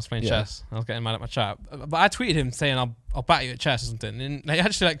had when I was playing chess? I was getting mad at my chat, but I tweeted him saying I'll bat you at chess or something, and he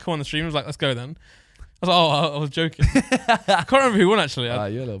actually like come on the stream. Was like, let's go then. I was like, oh, I was joking. I can't remember who won actually.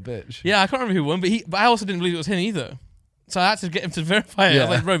 You're a little bitch. Yeah, I can't remember who won, but I also didn't believe it was him either. So I had to get him to verify it. I was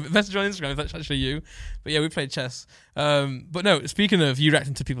like, bro, message on Instagram if that's actually you. But yeah, we played chess. But no, speaking of you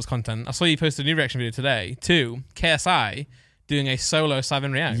reacting to people's content, I saw you posted a new reaction video today to KSI doing a solo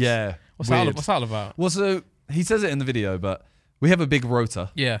Sidemen Reacts. Yeah. What's that all about? Well, so he says it in the video, but we have a big rota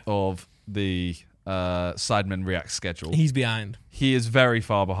of the Sidemen React schedule. He's behind. He is very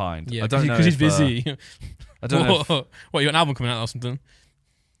far behind. Yeah, I don't know because he's busy. I don't know. What, you got an album coming out or something?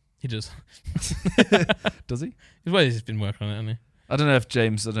 He does. Does he? He's been working on it, hasn't he? I don't know if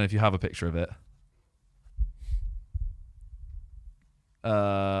James. I don't know if you have a picture of it.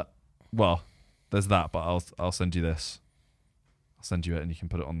 Well, there's that, but I'll send you this. I'll send you it, and you can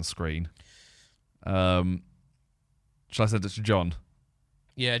put it on the screen. Shall I send it to John?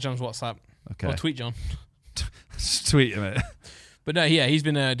 Yeah, John's WhatsApp. Okay. Or tweet John. Just tweet him it. But no, yeah, he's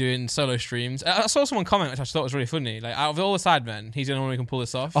been doing solo streams. I saw someone comment, which I thought was really funny. Like, out of all the Sidemen, he's the only one who can pull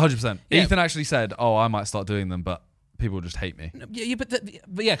this off. 100%. Yeah. Ethan actually said, "Oh, I might start doing them, but people just hate me." Yeah,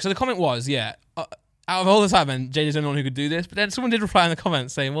 but yeah. So the comment was, out of all the Sidemen, JJ's the only one who could do this. But then someone did reply in the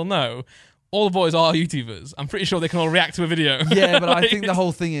comments saying, "Well, no, all the boys are YouTubers. I'm pretty sure they can all react to a video." Yeah, but like, I think the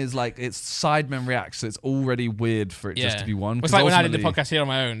whole thing is like it's Sidemen React, so it's already weird for it just to be one. It's like when I did the podcast here on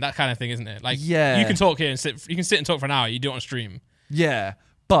my own, that kind of thing, isn't it? Like, yeah, you can talk here and sit. You can sit and talk for an hour. You do it on stream. Yeah,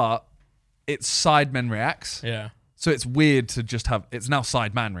 but it's Sidemen Reacts. Yeah. So it's weird to just have. It's now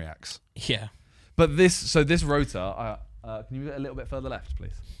Sideman Reacts. Yeah. But this rota. Can you get a little bit further left,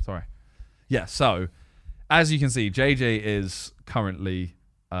 please? Sorry. Yeah. So as you can see, JJ is currently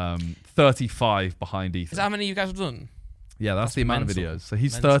 35 behind Ethan. Is that how many you guys have done? Yeah, that's the amount of mental. videos. So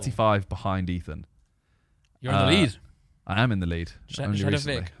he's Mental. 35 behind Ethan. You're in the lead. I am in the lead. Only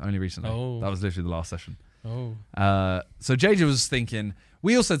recently. Vic? Only recently. Oh. That was literally the last session. Oh. So JJ was thinking.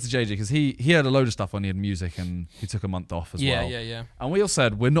 We all said to JJ because he had a load of stuff on. He had music and he took a month off as well. Yeah. And we all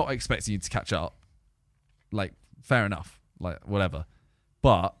said we're not expecting you to catch up. Like, fair enough. Like, whatever.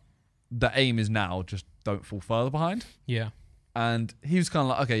 But the aim is now just don't fall further behind. Yeah. And he was kind of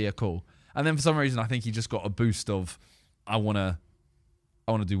like, okay, yeah, cool. And then for some reason, I think he just got a boost of, I want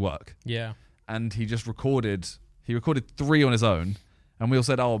to do work. Yeah. And he recorded 3 on his own. And we all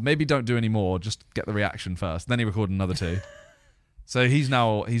said, oh, maybe don't do any more. Just get the reaction first. Then he recorded another 2. So he's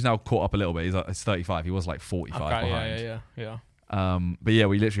now caught up a little bit. He's 35. He was like 45 behind. Yeah. But yeah,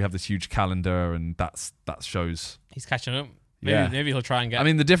 we literally have this huge calendar, and that shows He's catching up. Yeah. Maybe he'll try and get. I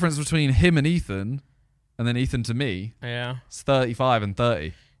mean, the difference between him and Ethan, and then Ethan to me, is 35 and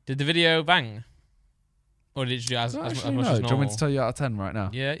 30. Did the video bang? Or did you do as much as no. normal? Do you want me to tell you out of 10 right now?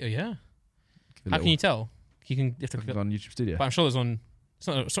 Yeah. How can you tell? You can click on YouTube Studio. But I'm sure there's one.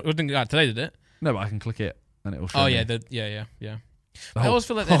 It didn't go out today, did it? No, but I can click it and it will show. Oh yeah, me. yeah. I always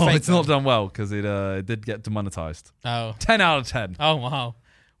feel like they're fake, it's not done well because it did get demonetized. Oh. 10 out of 10. Oh wow.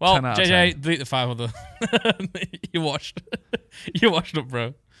 Well, 10 out of JJ, 10. delete the 5 of the. You watched. You watched up,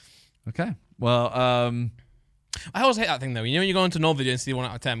 bro. Okay. Well, I always hate that thing though. You know when you go into an old video and see 1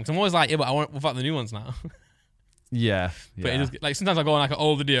 out of 10, because I'm always like, yeah, but I want without the new ones now. yeah. But it just, like sometimes I go on like an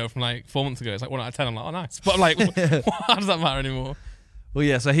old video from like 4 months ago. It's like 1 out of 10. I'm like, oh nice. But I'm like, how does that matter anymore? Well,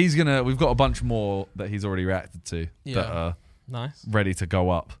 yeah. So we've got a bunch more that he's already reacted to that are nice, ready to go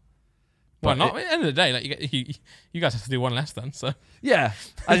up. Well, not at the end of the day. Like you guys have to do 1 less then. So yeah,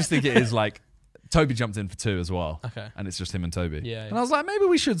 I just think it is like Toby jumped in for 2 as well. Okay, and it's just him and Toby. Yeah. And I was like, maybe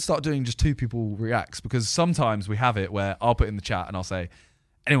we should start doing just 2 people reacts, because sometimes we have it where I'll put in the chat and I'll say,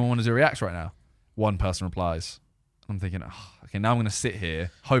 anyone want to do reacts right now? 1 person replies. I'm thinking, okay, now I'm going to sit here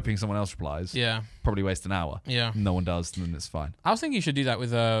hoping someone else replies. Yeah. Probably waste an hour. Yeah. No one does, then it's fine. I was thinking you should do that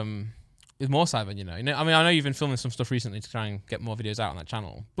with more Sidemen, you know. I mean, I know you've been filming some stuff recently to try and get more videos out on that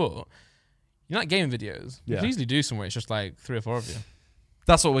channel, but you like gaming videos. You can easily do some where it's just like 3 or 4 of you.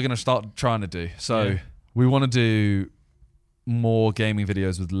 That's what we're going to start trying to do. So we want to do more gaming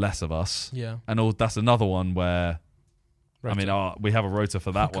videos with less of us. Yeah. And that's another one where, I mean, we have a rota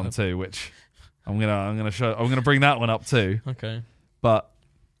for that one too, which I'm gonna bring that one up too. Okay. But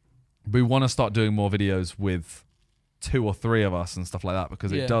we want to start doing more videos with 2 or 3 of us and stuff like that,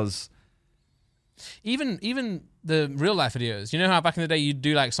 because it does. Even the real life videos. You know how back in the day you'd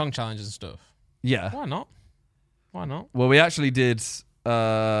do like song challenges and stuff? Yeah. Why not? Well, we actually did 6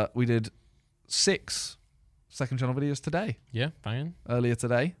 second channel videos today. Yeah, banging. Earlier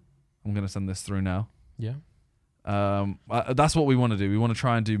today. I'm going to send this through now. Yeah. That's what we want to do. We want to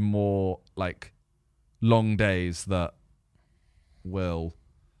try and do more like long days that will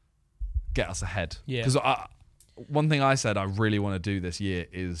get us ahead. Yeah. Because one thing I said I really want to do this year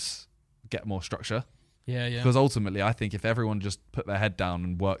is get more structure. Yeah. Because ultimately, I think if everyone just put their head down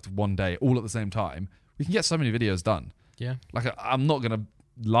and worked one day all at the same time, we can get so many videos done. Yeah. Like, I'm not going to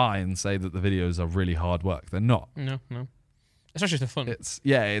lie and say that the videos are really hard work. They're not. No. Especially if they're fun.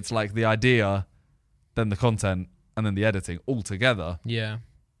 It's like the idea, then the content, and then the editing all together. Yeah.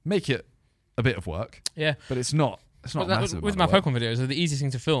 Make it a bit of work. Yeah. But it's not massive. With my Pokemon videos, they're the easiest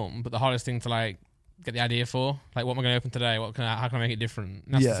thing to film, but the hardest thing to like get the idea for. Like, what am I going to open today? How can I make it different?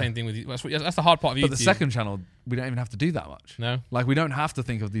 And that's the same thing with you. That's the hard part of YouTube. But the second channel, we don't even have to do that much. No. Like, we don't have to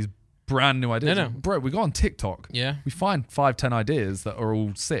think of these brand new ideas. No. Bro, we go on TikTok. Yeah. We find 5-10 ideas that are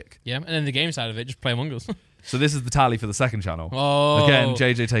all sick. Yeah. And then the game side of it, just play Among Us. So this is the tally for the second channel. Oh. Again,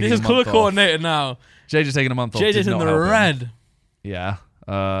 JJ taking this is a month colour off. coordinated now. JJ taking a month off. JJ's in the red. Yeah.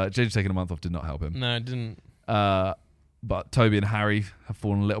 JJ taking a month off did not help him. No, it didn't. But Toby and Harry have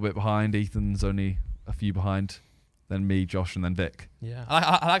fallen a little bit behind. Ethan's only a few behind. Then me, Josh, and then Vic. Yeah.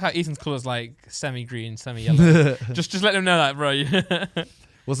 I like how Ethan's colour's like semi-green, semi-yellow. just let him know that, bro.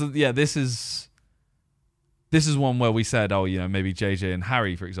 Well, so, yeah, this is one where we said, maybe JJ and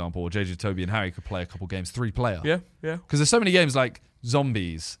Harry, for example, or JJ, Toby, and Harry could play a couple games, 3-player. Yeah. Because there's so many games like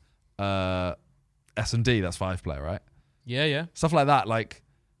Zombies, S&D, that's 5-player, right? Yeah. Stuff like that, like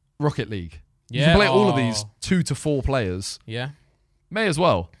Rocket League. Yeah. You can play all of these 2 to 4 players. Yeah. May as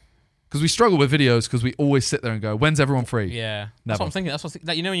well. Because we struggle with videos because we always sit there and go, when's everyone free? Yeah. Never. That's what I'm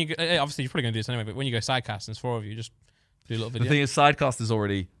thinking. When you go, obviously you're probably going to do this anyway, but when you go sidecast and it's 4 of you, just do a little video. The thing is, Sidecast is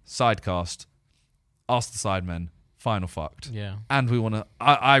already Sidecast, Ask the Sidemen, Final Fucked. Yeah. And we want to,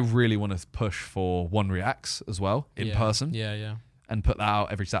 I really want to push for One Reacts as well, in person. Yeah. And put that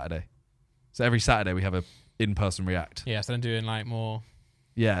out every Saturday. So every Saturday we have a in-person react. Yeah, so then doing like more.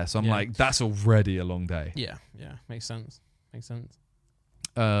 Yeah, so I'm like, that's already a long day. Yeah. Makes sense.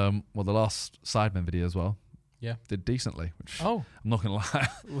 Well, the last Sidemen video as well. Yeah. Did decently, which I'm not going to lie.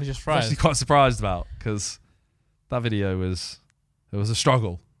 We're just I was actually quite surprised about, because that video it was a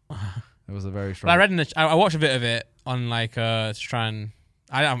struggle. It was a very struggle. I watched a bit of it on like to try and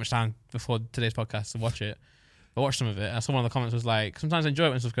I didn't have much time before today's podcast to watch it. I watched some of it and I saw one of the comments was like, sometimes I enjoy it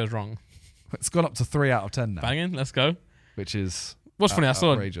when stuff goes wrong. It's gone up to 3 out of 10 now. Banging, let's go. Which is what's funny,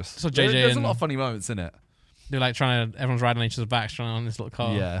 outrageous. I saw JJ There's a and lot of funny moments in it. they're like everyone's riding on each other's backs trying on this little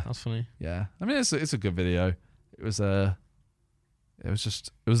car. Yeah. That's funny. Yeah. I mean, it's a good video. It was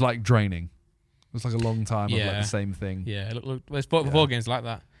like draining. It was like a long time of like the same thing. Yeah, look, it's board games like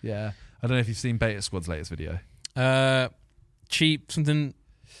that. Yeah. I don't know if you've seen Beta Squad's latest video. Cheap something.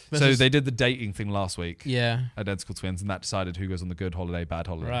 So they did the dating thing last week. Yeah. Identical twins, and that decided who goes on the good holiday, bad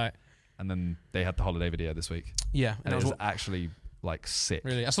holiday. Right. And then they had the holiday video this week. Yeah. And it was actually like sick.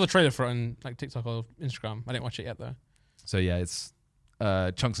 Really? I saw the trailer for it on like TikTok or Instagram. I didn't watch it yet though. So yeah, it's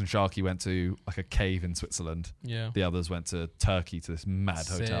Chunks and Sharky went to like a cave in Switzerland. Yeah. The others went to Turkey to this mad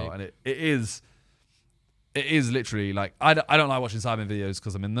Sick. hotel. And it is literally like, I don't like watching Sidemen videos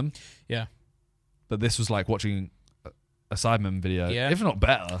because I'm in them. Yeah. But this was like watching a Sidemen video, if not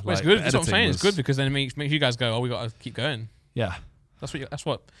better. Well, it's good. That's what I'm saying. It's good because then it makes you guys go, we got to keep going. Yeah. That's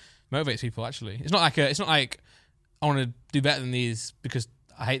what motivates people actually. It's not like I want to do better than these because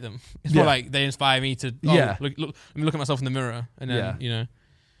I hate them. It's more like they inspire me to look at myself in the mirror and then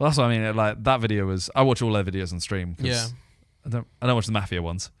Well, that's what I mean. Like that video was, I watch all their videos on stream. Yeah. I don't watch the Mafia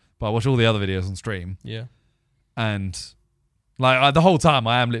ones, but I watch all the other videos on stream. Yeah. And like the whole time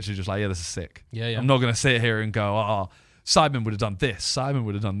I am literally just like, this is sick. Yeah. I'm not going to sit here and go, Simon would have done this. Simon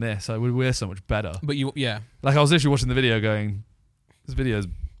would have done this. We're so much better. But like I was literally watching the video going, this video is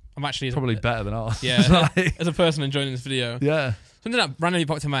I'm actually probably better than ours. Yeah. As a person enjoying this video. Yeah. Something that randomly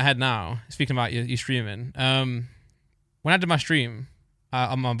popped in my head now, speaking about you streaming. When I did my stream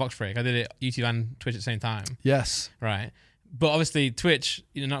on my box break, I did it YouTube and Twitch at the same time. Yes. Right. But obviously Twitch,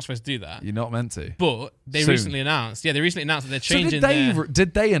 you're not supposed to do that. You're not meant to. But they recently announced. Yeah, they recently announced that they're changing. So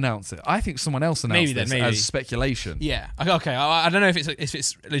did they announce it? I think someone else announced this as speculation. Yeah. Okay. I don't know if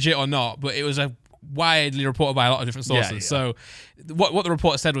it's legit or not, but it was a widely reported by a lot of different sources. Yeah. So what the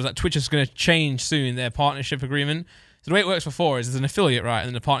report said was that Twitch is going to change soon their partnership agreement. So the way it works before is there's an affiliate, right, and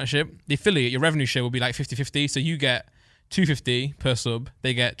then a partnership. The affiliate, your revenue share will be like 50-50, so you get $2.50 per sub,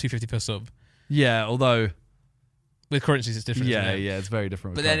 they get $2.50 per sub. Yeah, although With currencies, it's different. yeah, isn't it? yeah, it's very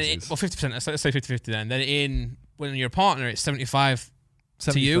different. But With then, currencies. 50%. Let's say 50-50 then. Then when you're a partner, it's 75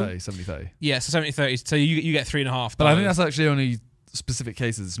 to you. 70-30. Yeah, so 70-30. So you get $3.50. But I think that's actually only specific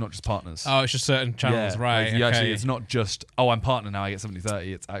cases. It's not just partners. Oh, it's just certain channels, Yeah, right? like you okay. actually, it's not just I'm partner now. I get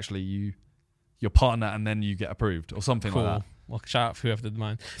 70-30. It's actually your partner, and then you get approved or something Cool. like that. Well, shout out for whoever did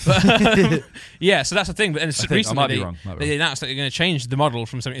mine. But, yeah, so that's the thing. But then recently, I might be wrong. they announced that they're going to change the model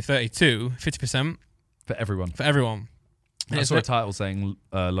from 70-30 to 50% For everyone. for everyone. And I it's saw a title saying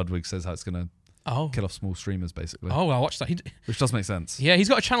Ludwig says how it's going to oh, kill off small streamers, basically. oh, well, I watched that. Which does make sense. Yeah, he's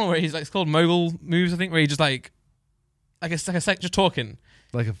got a channel where he's like, it's called Mogul Moves, I think, where he just like a sec just talking.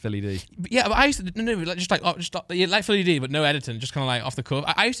 Like a Philly D. But yeah, but I used to like Philly D, but no editing, just kind of like off the cuff.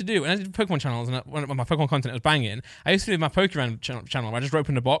 I used to do when I did Pokemon channels and when my Pokemon content was banging. I used to do my Pokemon channel where I just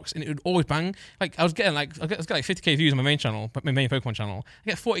opened a box and it would always bang. Like I was getting like 50k views on my main channel, my main Pokemon channel.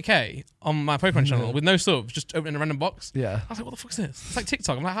 I get 40k on my Pokemon channel with no subs, just opening a random box. Yeah. I was like, what the fuck is this? It's like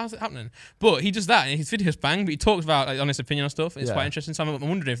TikTok. I'm like, how's it happening? But he does that and his videos bang, but he talks about like honest opinion on stuff. It's Yeah. quite interesting. So I'm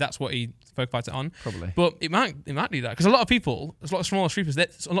wondering if that's what he spoke about it on. Probably. But it might do that because a lot of people, there's a lot of smaller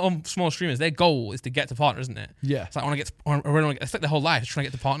streamers, their goal is to get to partner, isn't it? Yeah. It's like I want to get. It's like their whole life is trying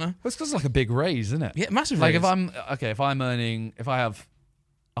to get to partner. Well, it's because like a big raise, isn't it? Yeah, massive. Like raise. if I have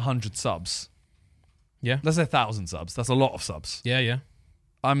 100 subs, Yeah. let's say 1,000 subs. That's a lot of subs. Yeah.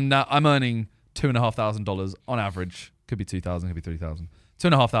 I'm earning $2,500 on average. Could be 2,000, could be 3,000.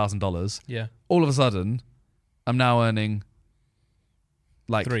 $2,500. Yeah. All of a sudden, I'm now earning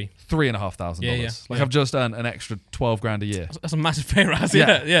like $3,500. Yeah. Like Yeah. I've just earned an extra 12 grand a year. That's a massive pay rise.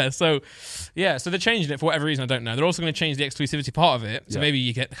 Yeah. So they're changing it for whatever reason. I don't know. They're also going to change the exclusivity part of it, so Yeah. maybe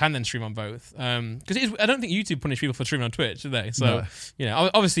you can then stream on both. Because I don't think YouTube punish people for streaming on Twitch, do they? So No.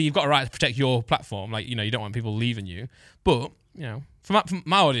 obviously you've got a right to protect your platform. Like you don't want people leaving you, but for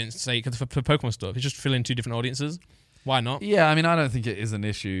my audience sake, for Pokemon stuff, it's just filling two different audiences. Why not? Yeah, I mean, I don't think it is an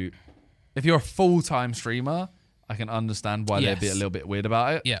issue. If you're a full-time streamer, I can understand why they'd be a little bit weird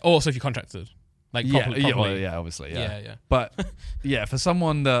about it. Yeah. Also, if you're contracted, like properly. Obviously, yeah. Yeah. But yeah, for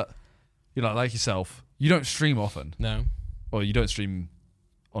someone that like yourself, you don't stream often, No. or you don't stream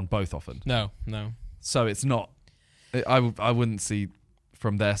on both often, No. so it's not. I wouldn't see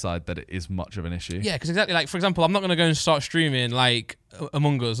from their side that it is much of an issue. Yeah, because exactly, like for example, I'm not going to go and start streaming like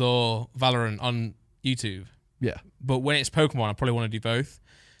Among Us or Valorant on YouTube. Yeah. But when it's Pokemon, I probably want to do both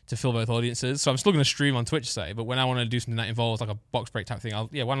to fill both audiences. So I'm still going to stream on Twitch, say, but when I want to do something that involves like a box break type thing,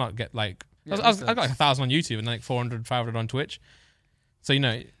 why not get like I got like 1,000 on YouTube and like 400, 500 on Twitch. So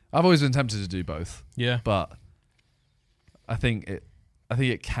I've always been tempted to do both, yeah. but I think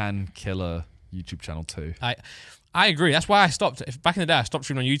it can kill a YouTube channel too. I agree. That's why I stopped. Back in the day, I stopped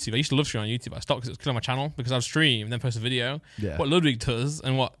streaming on YouTube. I used to love streaming on YouTube. I stopped because it was killing my channel because I would stream and then post a video. Yeah. What Ludwig does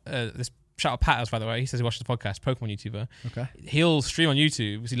and what this shout out Pat has, by the way, he says he watches the podcast, Pokemon YouTuber. Okay. He'll stream on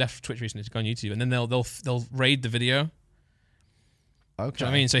YouTube because he left Twitch recently to go on YouTube, and then they'll raid the video. Okay. Do you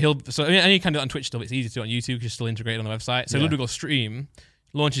know what I mean? And you can do it on Twitch still. It's easy to do it on YouTube because it's still integrated on the website. So Yeah. Ludwig will stream,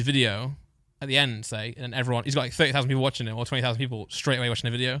 launch his video at the end, say, and he's got like 30,000 people watching it or 20,000 people straight away watching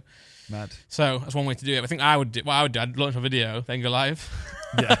the video. Mad. So that's one way to do it. I think what I would do, I'd launch my video, then go live.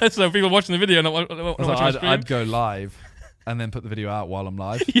 Yeah. So people watching the video, not watching the stream. I'd go live and then put the video out while I'm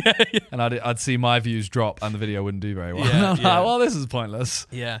live. Yeah. And I'd see my views drop and the video wouldn't do very well. Yeah, And I'm yeah. like, well, this is pointless.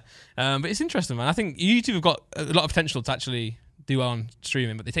 Yeah. But it's interesting, man. I think YouTube have got a lot of potential to actually do well on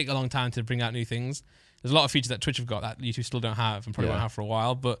streaming, but they take a long time to bring out new things. There's a lot of features that Twitch have got that YouTube still don't have and probably won't have for a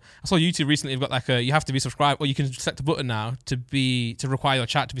while. But I saw YouTube recently have got like you have to be subscribed, or you can select a button now to require your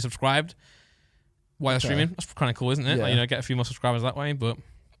chat to be subscribed while you're streaming. That's kind of cool, isn't it? Yeah. Like, get a few more subscribers that way. But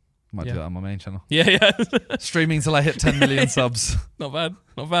Might do that on my main channel. yeah. Streaming till I hit 10 million subs. Not bad.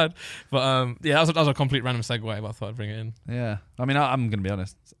 But that was a complete random segue, but I thought I'd bring it in. Yeah. I mean, I'm going to be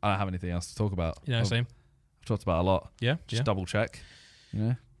honest. I don't have anything else to talk about. Yeah, same. I've talked about a lot. Yeah. Just double check.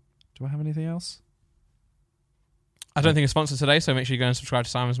 Do I have anything else? I don't think it's sponsored today, so make sure you go and subscribe to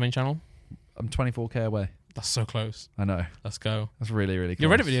Simon's main channel. I'm 24k away. That's so close. I know. Let's go. That's really, really close.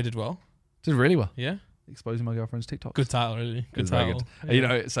 Your Reddit video did well. Did really well. Yeah. Exposing my girlfriend's TikTok. Good title, really. Good It's very title. good.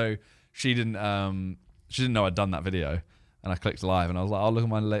 Yeah. So she didn't know I'd done that video, and I clicked live, and I was like, "Oh, look at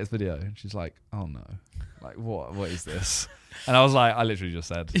my latest video," and she's like, "Oh no, like what is this?" And I was like, "I literally just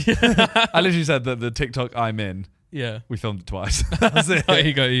said, I literally said that the TikTok I'm in, Yeah. we filmed it twice." That's it. Oh,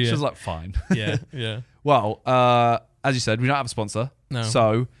 you go. She Yeah. was like, "Fine." Yeah. Well, as you said, we don't have a sponsor, No.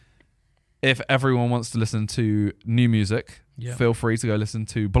 so if everyone wants to listen to new music, Yeah. feel free to go listen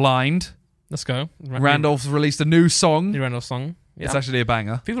to Blind. Let's go. Randolph's released a new song. New Randolph song. Yeah. It's actually a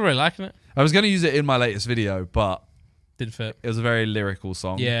banger. People are really liking it. I was going to use it in my latest video, but Didn't fit. It was a very lyrical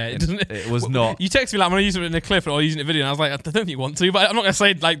song. Yeah, it was not. You texted me like, I'm gonna use it in a clip or using it in a video, and I was like, I don't think you want to, but I'm not gonna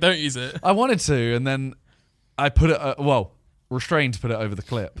say like don't use it. I wanted to, and then I put it. Restrained to put it over the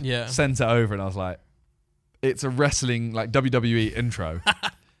clip. Yeah. Sent it over, and I was like, it's a wrestling like WWE intro.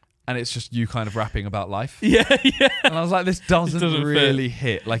 And it's just you kind of rapping about life. Yeah. And I was like, this doesn't really fit.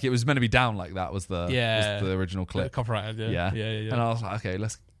 hit. Like, it was meant to be down like that was the original clip. Copyrighted, yeah. And I was like, okay,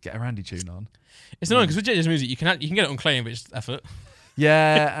 let's get a Randy tune on. It's annoying because with Jay's music, you can get it on claim, but it's just effort.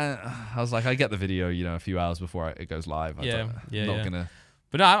 Yeah. And I was like, I get the video, a few hours before it goes live. I'm not going to.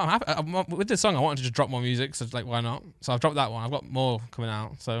 But no, I'm happy. With this song, I wanted to just drop more music, so like, why not? So I've dropped that one. I've got more coming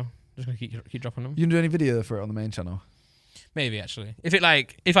out, so just going to keep dropping them. You can do any video for it on the main channel? Maybe actually, if I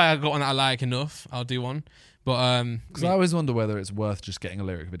got one that I like enough, I'll do one. But because I always wonder whether it's worth just getting a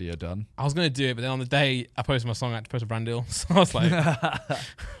lyric video done. I was gonna do it, but then on the day I posted my song, I had to post a brand deal, so I was like,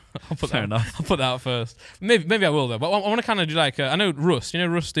 I'll put that out first. Maybe I will though. But I want to kind of do like I know Russ,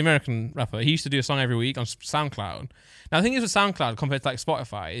 Russ, the American rapper. He used to do a song every week on SoundCloud. Now the thing is with SoundCloud compared to like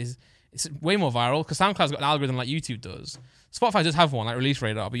Spotify is it's way more viral because SoundCloud's got an algorithm like YouTube does. Spotify does have one like Release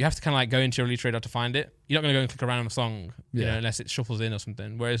Radar, but you have to kind of like go into your Release Radar to find it. You're not going to go and click a random song, unless it shuffles in or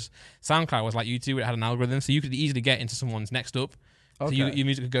something. Whereas SoundCloud was like YouTube; it had an algorithm, so you could easily get into someone's next up. Okay. So your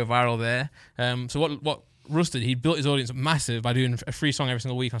music could go viral there. So what Russ did, he built his audience massive by doing a free song every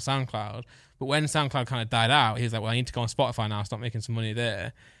single week on SoundCloud. But when SoundCloud kind of died out, he was like, "Well, I need to go on Spotify now, start making some money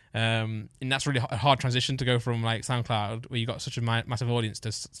there." And that's really a hard transition to go from like SoundCloud, where you got such a massive audience, to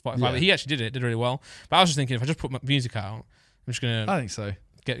Spotify. Yeah. But he actually did really well. But I was just thinking, if I just put my music out, I'm just gonna. I think so.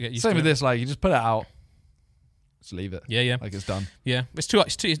 Get used Same to with it. this, like you just put it out, just leave it. Yeah. Like it's done. Yeah, it's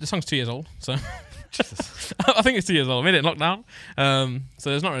the song's 2 years old, so I think it's 2 years old. I made it in lockdown, so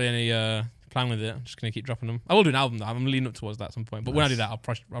there's not really any plan with it. I'm just gonna keep dropping them. I will do an album though. I'm leaning up towards that at some point. But when I do that,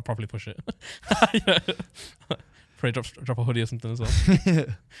 I'll probably push it. Probably drop a hoodie or something as well.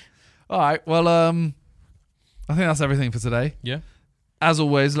 All right. Well, I think that's everything for today. Yeah. As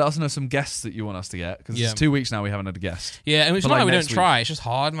always, let us know some guests that you want us to get, because it's 2 weeks now we haven't had a guest. Yeah, and it's not like we don't try. It's just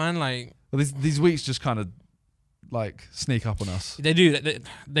hard, man. Like, well, these weeks just kind of like sneak up on us. They do.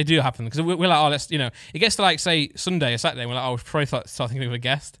 They do happen because we're like, oh, let's it gets to like say Sunday or Saturday, and we're like, oh, we probably start thinking of a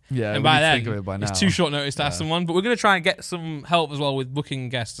guest. Yeah, and by then think of it by now. It's too short notice to ask someone. But we're gonna try and get some help as well with booking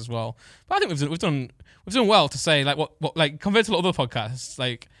guests as well. But I think we've done well to say like what like compared to a lot of other podcasts,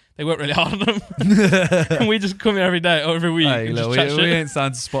 like. They work really hard on them. And we just come here every day or every week. Hey, and look, just we ain't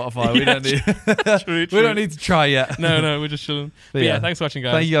signed to Spotify. We don't need. True. We don't need to try yet. No, we're just chilling. But yeah, thanks for watching,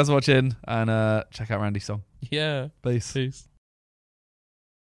 guys. Thank you guys for watching, and check out Randy's song. Yeah. Peace.